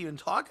afraid to even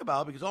talk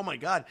about because, oh, my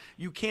God,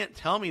 you can't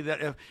tell me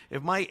that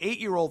if my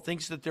 8-year-old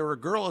thinks that they're a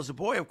girl as a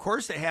boy, of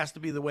course it has to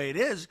be the way it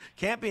is.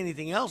 Can't be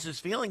anything else. His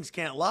feelings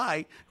can't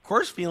lie. Of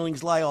course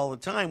feelings lie all the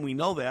time. We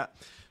know that.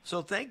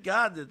 So thank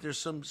God that there's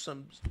some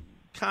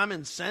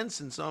common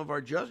sense in some of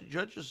our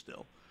judges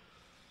still.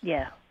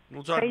 Yeah.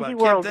 We'll talk Crazy about it.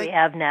 world Kim, we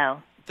have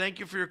now. Thank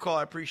you for your call.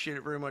 I appreciate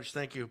it very much.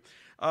 Thank you.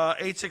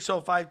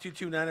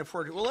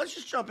 860-522-9842. Well, let's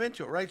just jump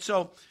into it, right?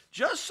 So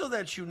just so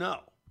that you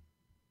know,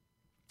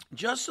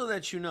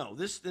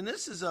 this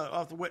is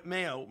off the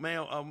Mayo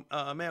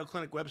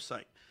Clinic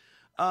website.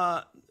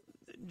 The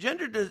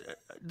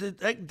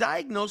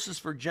diagnosis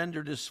for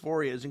gender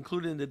dysphoria is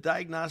included in the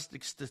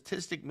Diagnostic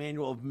Statistic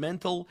Manual of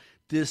Mental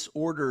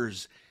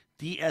Disorders,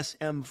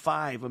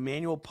 DSM-5, a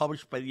manual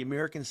published by the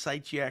American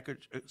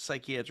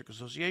Psychiatric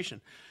Association.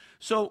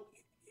 So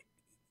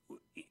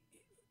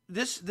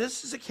this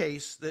is a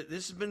case that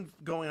this has been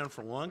going on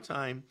for a long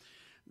time,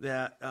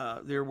 that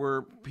there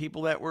were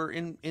people that were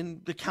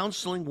in the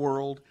counseling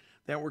world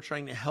that were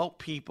trying to help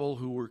people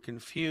who were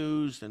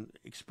confused and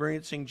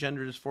experiencing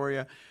gender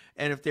dysphoria.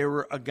 And if they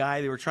were a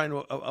guy, they were trying to,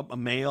 a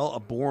male, a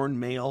born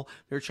male,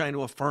 they're trying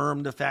to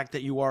affirm the fact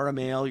that you are a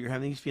male, you're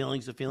having these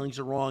feelings, the feelings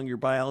are wrong, your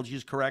biology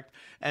is correct.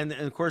 And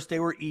of course, they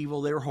were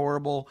evil, they were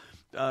horrible,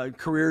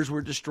 careers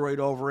were destroyed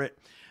over it.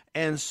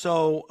 And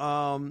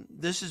so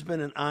this has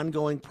been an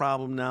ongoing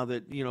problem now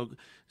that,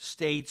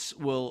 states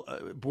will,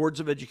 boards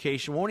of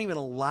education won't even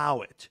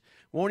allow it.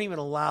 Won't even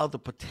allow the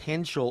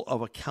potential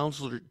of a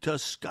counselor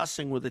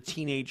discussing with a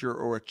teenager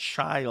or a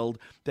child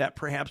that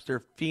perhaps their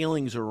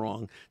feelings are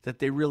wrong, that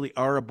they really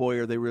are a boy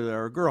or they really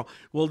are a girl.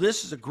 Well,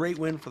 this is a great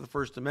win for the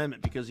First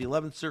Amendment because the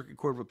 11th Circuit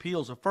Court of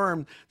Appeals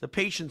affirmed the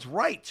patient's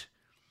right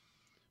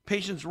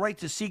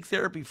to seek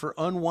therapy for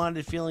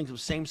unwanted feelings of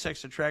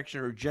same-sex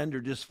attraction or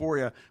gender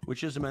dysphoria,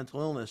 which is a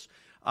mental illness,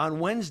 on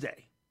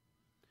Wednesday.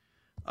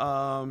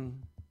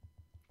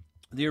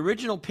 The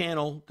original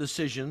panel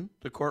decision,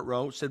 the court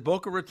wrote, said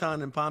Boca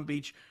Raton and Palm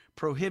Beach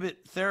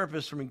prohibit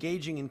therapists from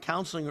engaging in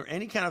counseling or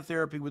any kind of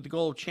therapy with the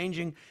goal of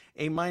changing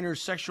a minor's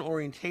sexual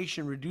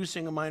orientation,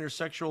 reducing a minor's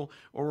sexual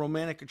or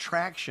romantic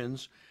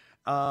attractions,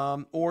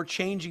 or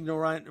changing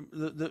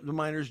the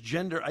minor's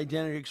gender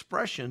identity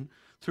expression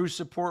through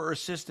support or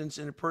assistance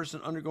in a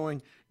person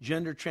undergoing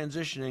gender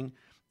transitioning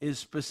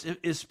is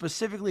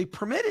specifically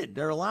permitted.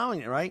 They're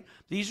allowing it, right?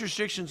 These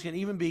restrictions can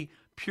even be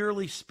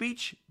purely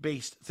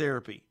speech-based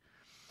therapy.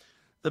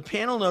 The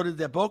panel noted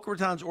that Boca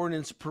Raton's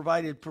ordinance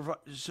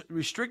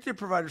restricted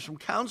providers from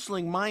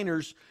counseling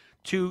minors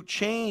to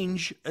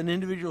change an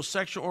individual's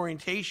sexual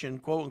orientation,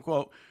 quote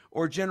unquote,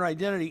 or gender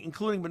identity,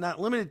 including but not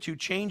limited to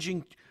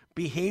changing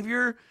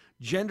behavior,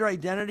 gender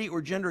identity,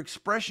 or gender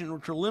expression, or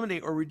to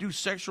eliminate or reduce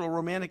sexual or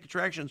romantic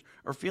attractions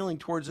or feeling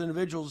towards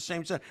individuals of the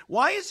same sex.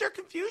 Why is there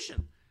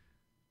confusion?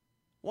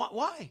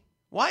 Why?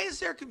 Why is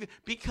there confusion?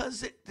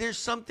 Because there's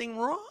something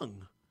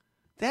wrong.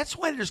 That's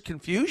why there's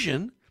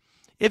confusion.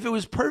 If it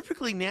was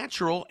perfectly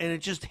natural and it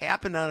just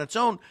happened on its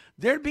own,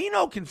 there'd be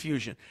no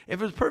confusion.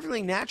 If it was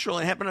perfectly natural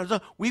and happened on its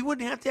own, we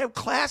wouldn't have to have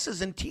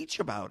classes and teach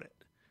about it.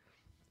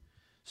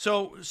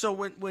 So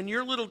when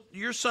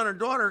your son or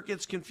daughter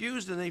gets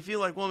confused and they feel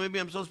like, well, maybe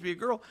I'm supposed to be a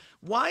girl,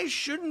 why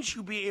shouldn't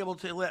you be able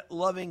to let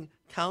loving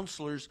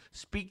counselors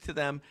speak to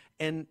them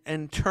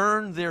and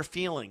turn their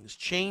feelings,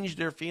 change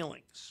their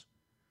feelings?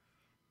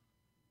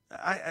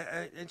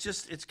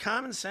 It's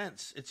common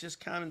sense. It's just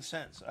common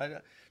sense.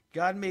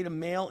 God made a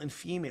male and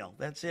female.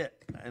 That's it.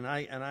 And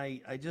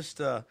I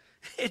just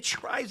it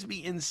drives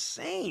me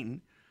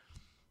insane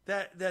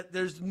that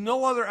there's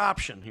no other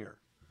option here.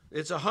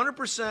 It's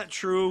 100%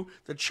 true.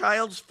 The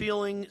child's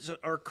feelings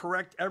are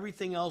correct.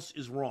 Everything else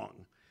is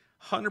wrong.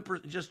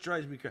 100%. It just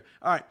drives me crazy.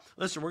 All right,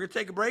 listen, we're going to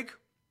take a break.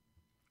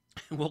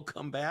 We'll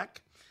come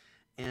back,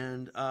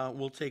 and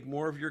we'll take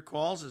more of your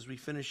calls as we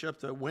finish up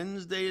the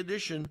Wednesday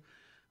edition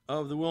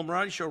of the Will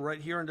Marotti Show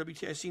right here on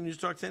WTIC News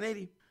Talk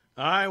 1080.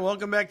 All right,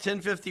 welcome back,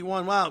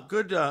 1051. Wow,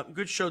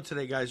 good show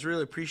today, guys.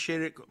 Really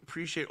appreciate it.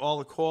 Appreciate all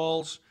the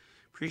calls.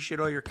 Appreciate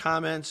all your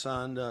comments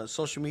on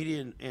social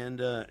media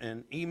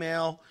and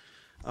email.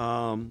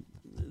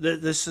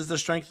 This is the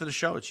strength of the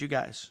show. It's you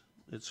guys.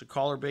 It's a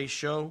caller-based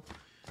show,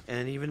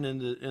 and even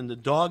in the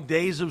dog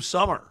days of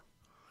summer,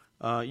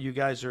 you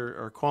guys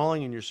are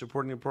calling and you're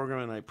supporting the program,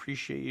 and I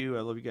appreciate you.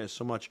 I love you guys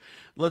so much.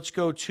 Let's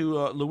go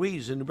to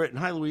Louise in New Britain.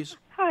 Hi, Louise.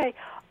 Hi.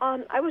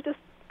 I was just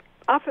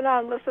off and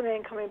on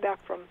listening, coming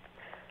back from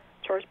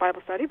church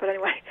Bible study, but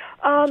anyway.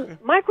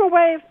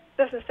 Microwave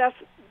business, that's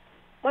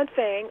one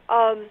thing.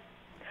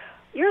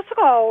 Years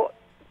ago,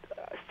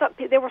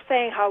 they were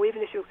saying how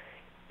even if you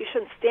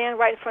shouldn't stand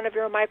right in front of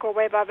your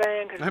microwave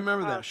oven. I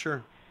remember that,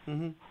 sure.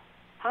 Mm-hmm.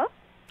 Huh?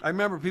 I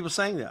remember people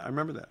saying that. I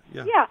remember that,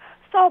 yeah. Yeah.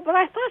 So, but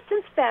I thought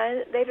since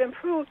then they've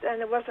improved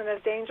and it wasn't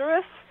as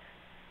dangerous.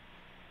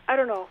 I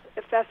don't know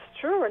if that's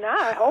true or not.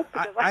 I hope.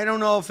 I don't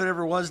know if it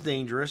ever was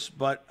dangerous,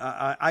 but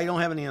I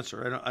don't have an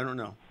answer. I don't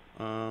know.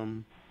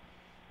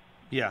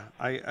 Yeah,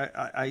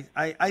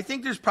 I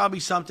think there's probably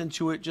something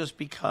to it just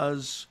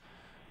because,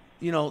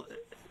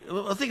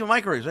 think of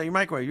microwaves.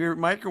 Right? Your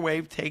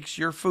microwave takes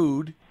your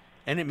food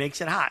and it makes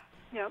it hot.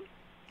 Yeah.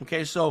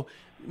 Okay, so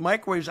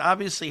microwaves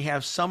obviously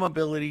have some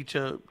ability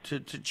to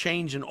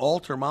change and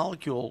alter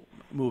molecule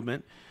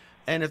movement.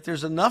 And if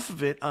there's enough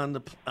of it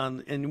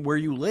and where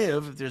you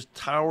live, if there's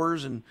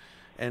towers and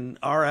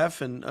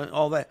RF and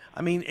all that,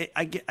 I mean,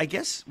 I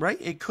guess, right?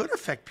 It could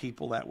affect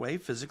people that way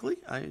physically.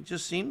 It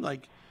just seemed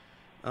like,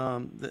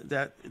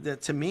 that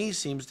to me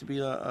seems to be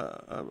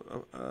an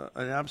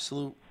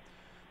absolute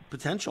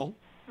potential.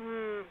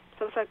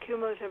 So it's a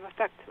cumulative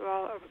effect of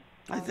all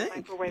I think,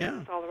 microwave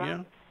yeah, all around yeah.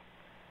 us,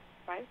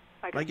 right?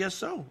 I guess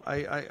so.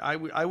 I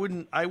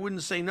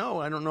wouldn't say no.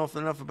 I don't know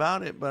enough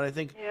about it, but I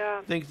think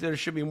there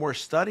should be more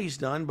studies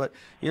done. But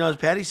as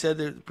Patty said,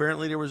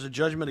 apparently there was a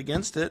judgment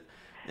against it,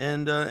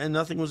 and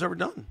nothing was ever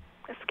done.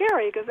 It's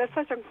scary because that's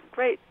such a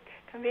great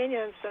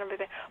convenience and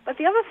everything. But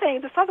the other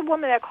thing, this other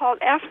woman that called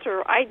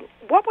after,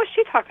 what was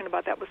she talking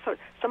about? That was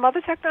some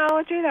other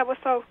technology that was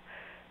so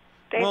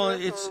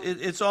dangerous. Well,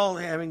 it's all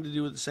having to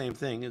do with the same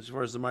thing as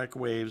far as the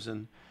microwaves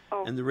and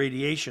the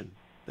radiation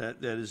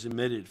that is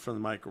emitted from the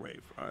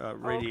microwave.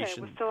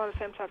 Radiation. Okay, we're still on the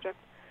same subject.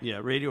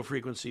 Yeah, radio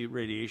frequency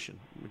radiation,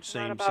 which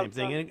same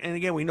thing. And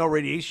again, we know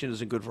radiation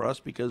isn't good for us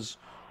because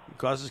it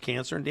causes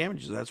cancer and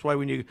damages. That's why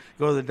when you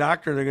go to the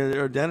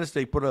doctor or dentist,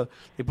 they put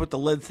the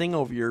lead thing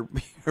over your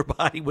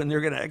body when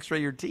they're going to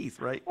X-ray your teeth,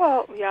 right?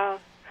 Well, yeah,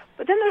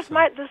 but then there's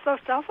those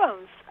cell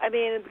phones. I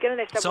mean, in the beginning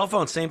they said cell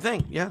phones, same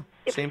thing. Yeah,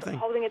 same thing.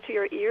 Holding it to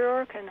your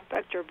ear can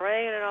affect your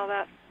brain and all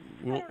that.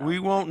 We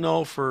won't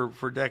know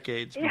for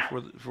decades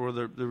before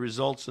the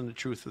results and the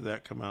truth of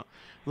that come out.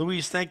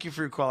 Louise, thank you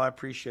for your call. I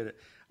appreciate it.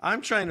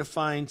 I'm trying to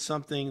find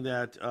something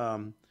that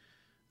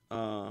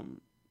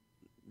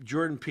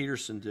Jordan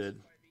Peterson did,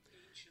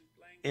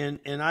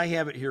 and I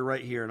have it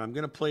right here, and I'm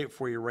going to play it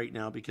for you right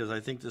now because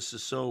I think this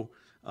is so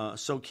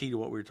key to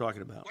what we were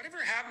talking about. Whatever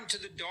happened to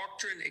the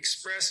doctrine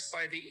expressed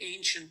by the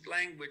ancient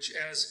language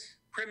as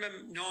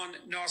primum non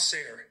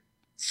nocere?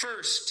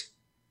 First,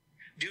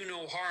 do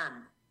no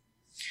harm.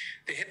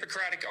 The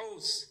Hippocratic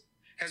Oath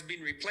has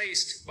been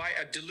replaced by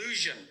a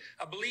delusion,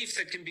 a belief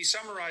that can be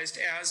summarized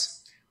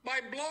as, by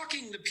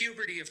blocking the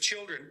puberty of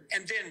children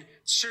and then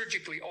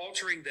surgically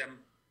altering them,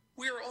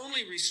 we are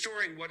only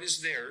restoring what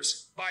is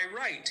theirs by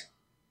right.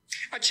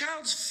 A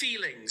child's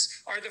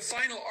feelings are the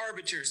final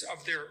arbiters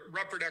of their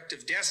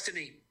reproductive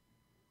destiny,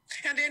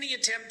 and any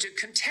attempt to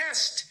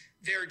contest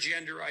their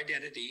gender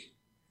identity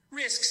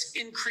risks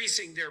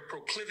increasing their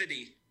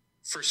proclivity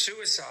for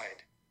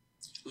suicide.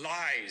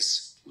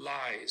 Lies,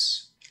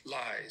 lies,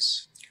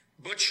 lies.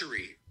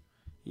 Butchery.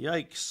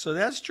 Yikes. So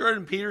that's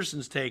Jordan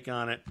Peterson's take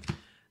on it.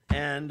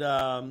 And,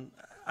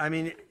 I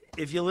mean,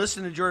 if you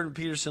listen to Jordan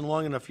Peterson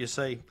long enough, you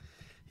say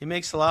he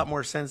makes a lot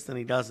more sense than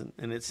he doesn't.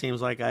 And it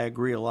seems like I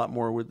agree a lot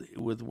more with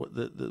what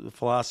the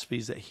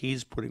philosophies that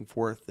he's putting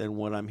forth than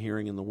what I'm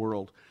hearing in the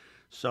world.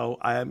 So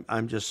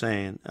I'm just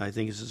saying, I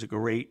think this is a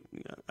great,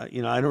 I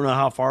don't know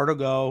how far to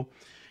go.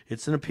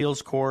 It's an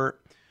appeals court,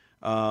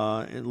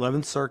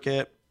 11th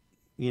Circuit.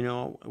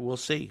 We'll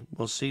see.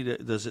 We'll see.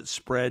 Does it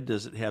spread?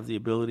 Does it have the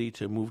ability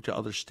to move to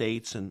other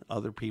states and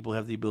other people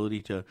have the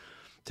ability to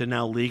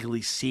now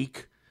legally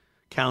seek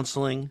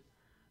counseling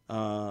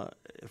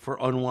for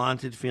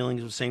unwanted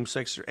feelings of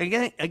same-sex?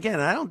 Again,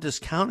 I don't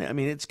discount it. I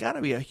mean, it's got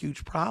to be a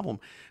huge problem.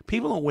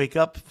 People don't wake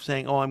up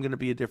saying, oh, I'm going to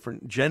be a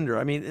different gender.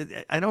 I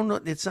mean, I don't know.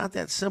 It's not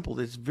that simple.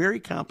 It's very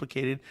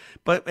complicated,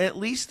 but at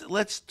least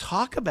let's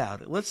talk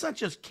about it. Let's not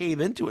just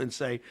cave into it and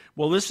say,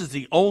 well, this is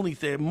the only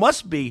thing. It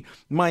must be,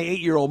 my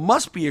 8-year-old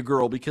must be a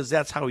girl because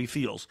that's how he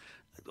feels.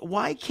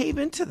 Why cave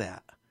into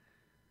that?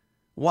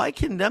 Why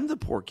condemn the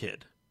poor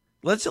kid?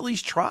 Let's at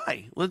least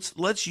try.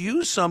 Let's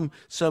use some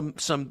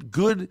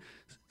good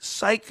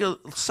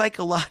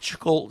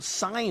psychological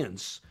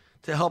science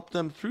to help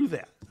them through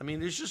that. I mean,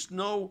 there's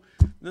no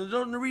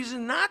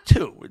reason not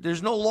to.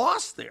 There's no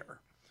loss there,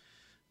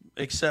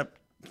 except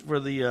for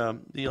the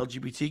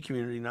LGBT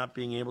community not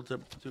being able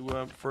to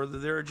further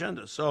their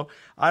agenda. So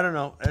I don't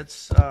know.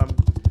 It's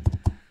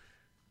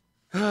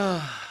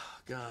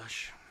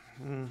gosh.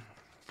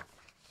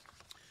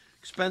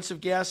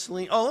 Expensive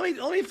gasoline. Oh,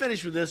 let me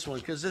finish with this one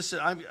because this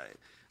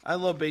I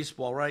love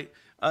baseball, right?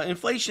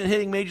 Inflation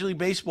hitting Major League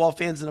Baseball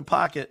fans in the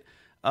pocket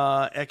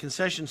at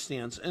concession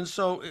stands, and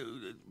so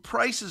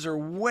prices are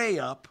way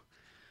up.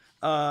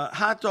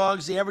 Hot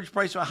dogs. The average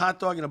price of a hot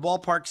dog in a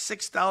ballpark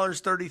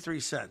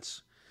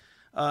 $6.33.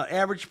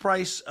 Average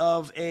price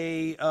of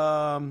a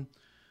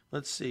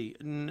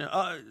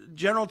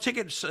general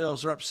ticket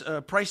sales are up.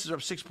 Prices are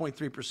up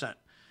 6.3%.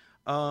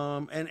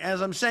 And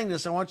as I'm saying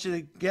this, I want you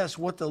to guess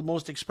what the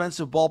most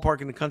expensive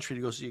ballpark in the country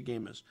to go see a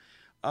game is.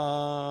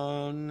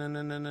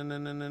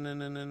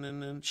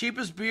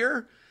 Cheapest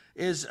beer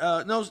is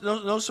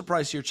no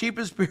surprise here.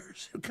 Cheapest beer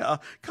is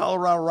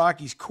Colorado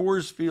Rockies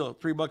Coors Field,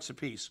 $3 a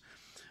piece.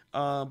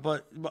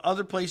 But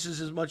other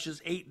places as much as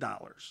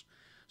 $8.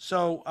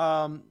 So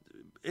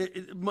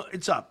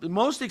it's up. The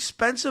most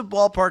expensive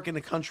ballpark in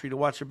the country to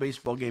watch a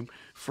baseball game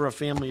for a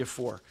family of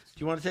 4. Do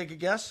you want to take a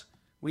guess?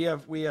 We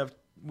have 2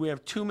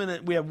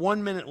 minutes. We have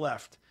 1 minute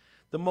left.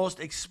 The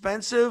most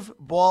expensive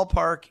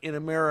ballpark in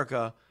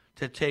America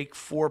to take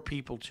 4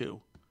 people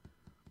to.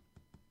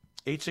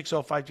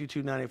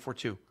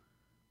 860-522-9842.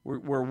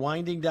 We're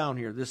winding down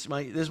here. This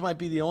might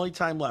be the only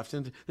time left,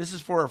 and this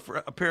is for a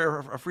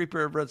free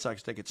pair of Red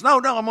Sox tickets. No,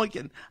 I'm only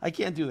kidding. I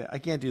can't do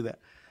that.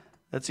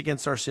 That's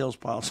against our sales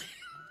policy.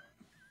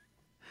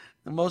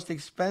 The most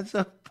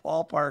expensive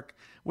ballpark.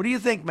 What do you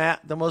think,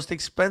 Matt? The most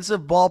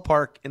expensive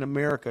ballpark in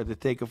America to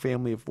take a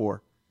family of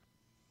 4?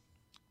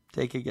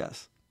 Take a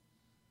guess.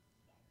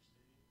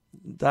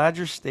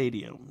 Dodger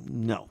Stadium.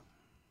 No.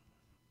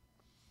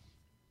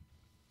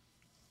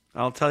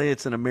 I'll tell you,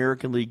 it's an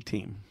American League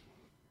team.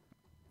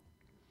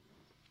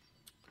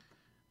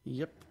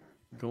 Yep.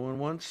 Going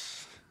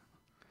once.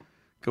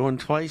 Going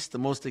twice. The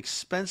most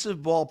expensive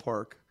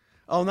ballpark.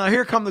 Oh, now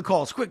here come the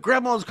calls. Quick,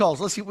 grab all those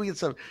calls. Let's see if we get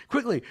some.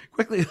 Quickly.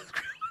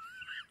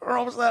 We're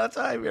almost out of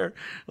time here.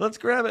 Let's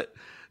grab it.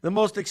 The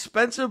most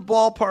expensive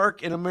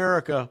ballpark in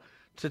America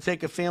to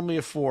take a family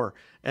of 4.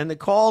 And the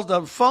calls,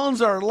 the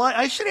phones are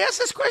I should ask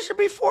this question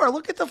before.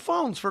 Look at the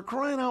phones, for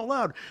crying out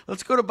loud.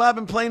 Let's go to Bob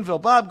in Plainville.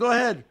 Bob, go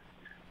ahead.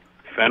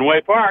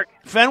 Fenway Park.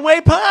 Fenway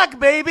Park,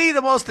 baby.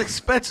 The most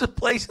expensive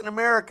place in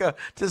America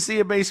to see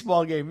a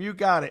baseball game. You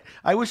got it.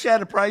 I wish I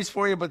had a prize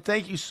for you, but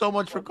thank you so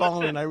much for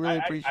calling in. I really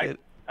appreciate it.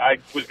 I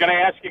was going to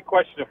ask you a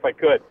question if I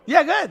could.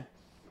 Yeah, go ahead.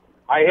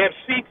 I have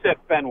seats at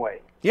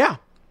Fenway. Yeah.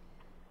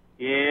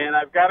 And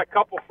I've got a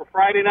couple for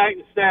Friday night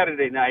and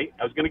Saturday night.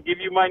 I was going to give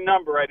you my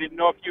number. I didn't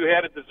know if you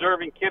had a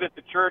deserving kid at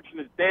the church and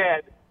his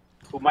dad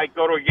who might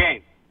go to a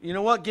game. You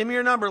know what? Give me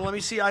your number. Let me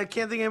see. I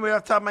can't think of anybody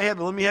off the top of my head,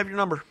 but let me have your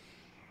number.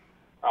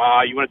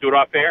 You want to do it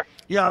off air?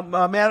 Yeah,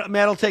 Matt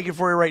will take it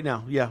for you right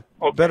now. Yeah,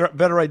 okay.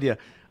 Better idea.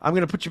 I'm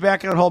going to put you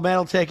back on hold. Matt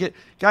will take it.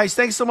 Guys,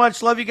 thanks so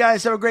much. Love you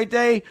guys. Have a great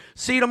day.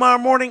 See you tomorrow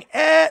morning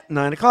at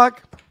 9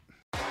 o'clock.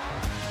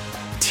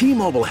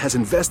 T-Mobile has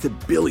invested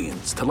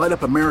billions to light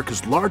up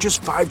America's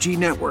largest 5G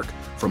network,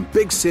 from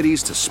big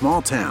cities to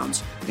small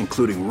towns,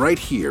 including right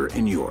here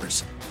in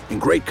yours. And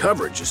great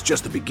coverage is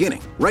just the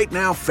beginning. Right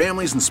now,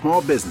 families and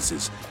small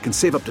businesses can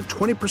save up to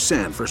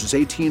 20% versus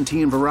AT&T and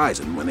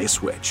Verizon when they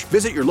switch.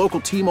 Visit your local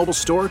T-Mobile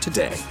store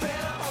today.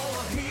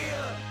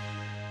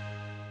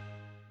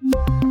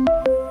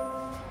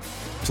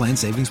 Plan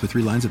savings with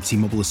 3 lines of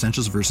T-Mobile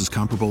Essentials versus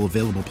comparable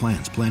available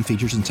plans. Plan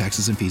features and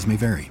taxes and fees may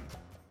vary.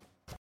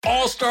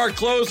 All-star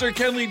closer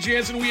Kenley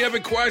Jansen, we have a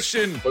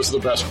question. What's the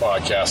best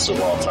podcast of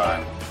all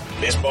time?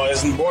 Baseball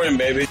isn't boring,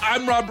 baby.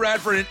 I'm Rob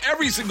Bradford, and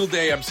every single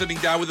day I'm sitting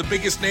down with the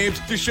biggest names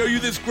to show you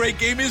this great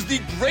game is the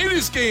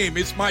greatest game.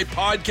 It's my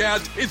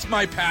podcast. It's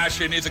my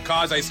passion. It's a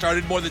cause I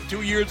started more than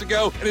 2 years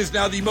ago and is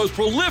now the most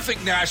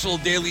prolific national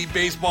daily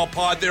baseball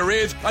pod there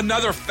is.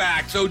 Another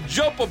fact, so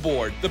jump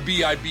aboard the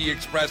BIB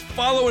Express.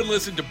 Follow and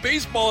listen to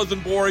Baseball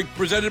Isn't Boring,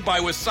 presented by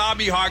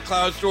Wasabi Hot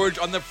Cloud Storage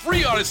on the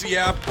free Odyssey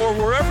app or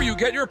wherever you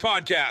get your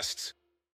podcasts.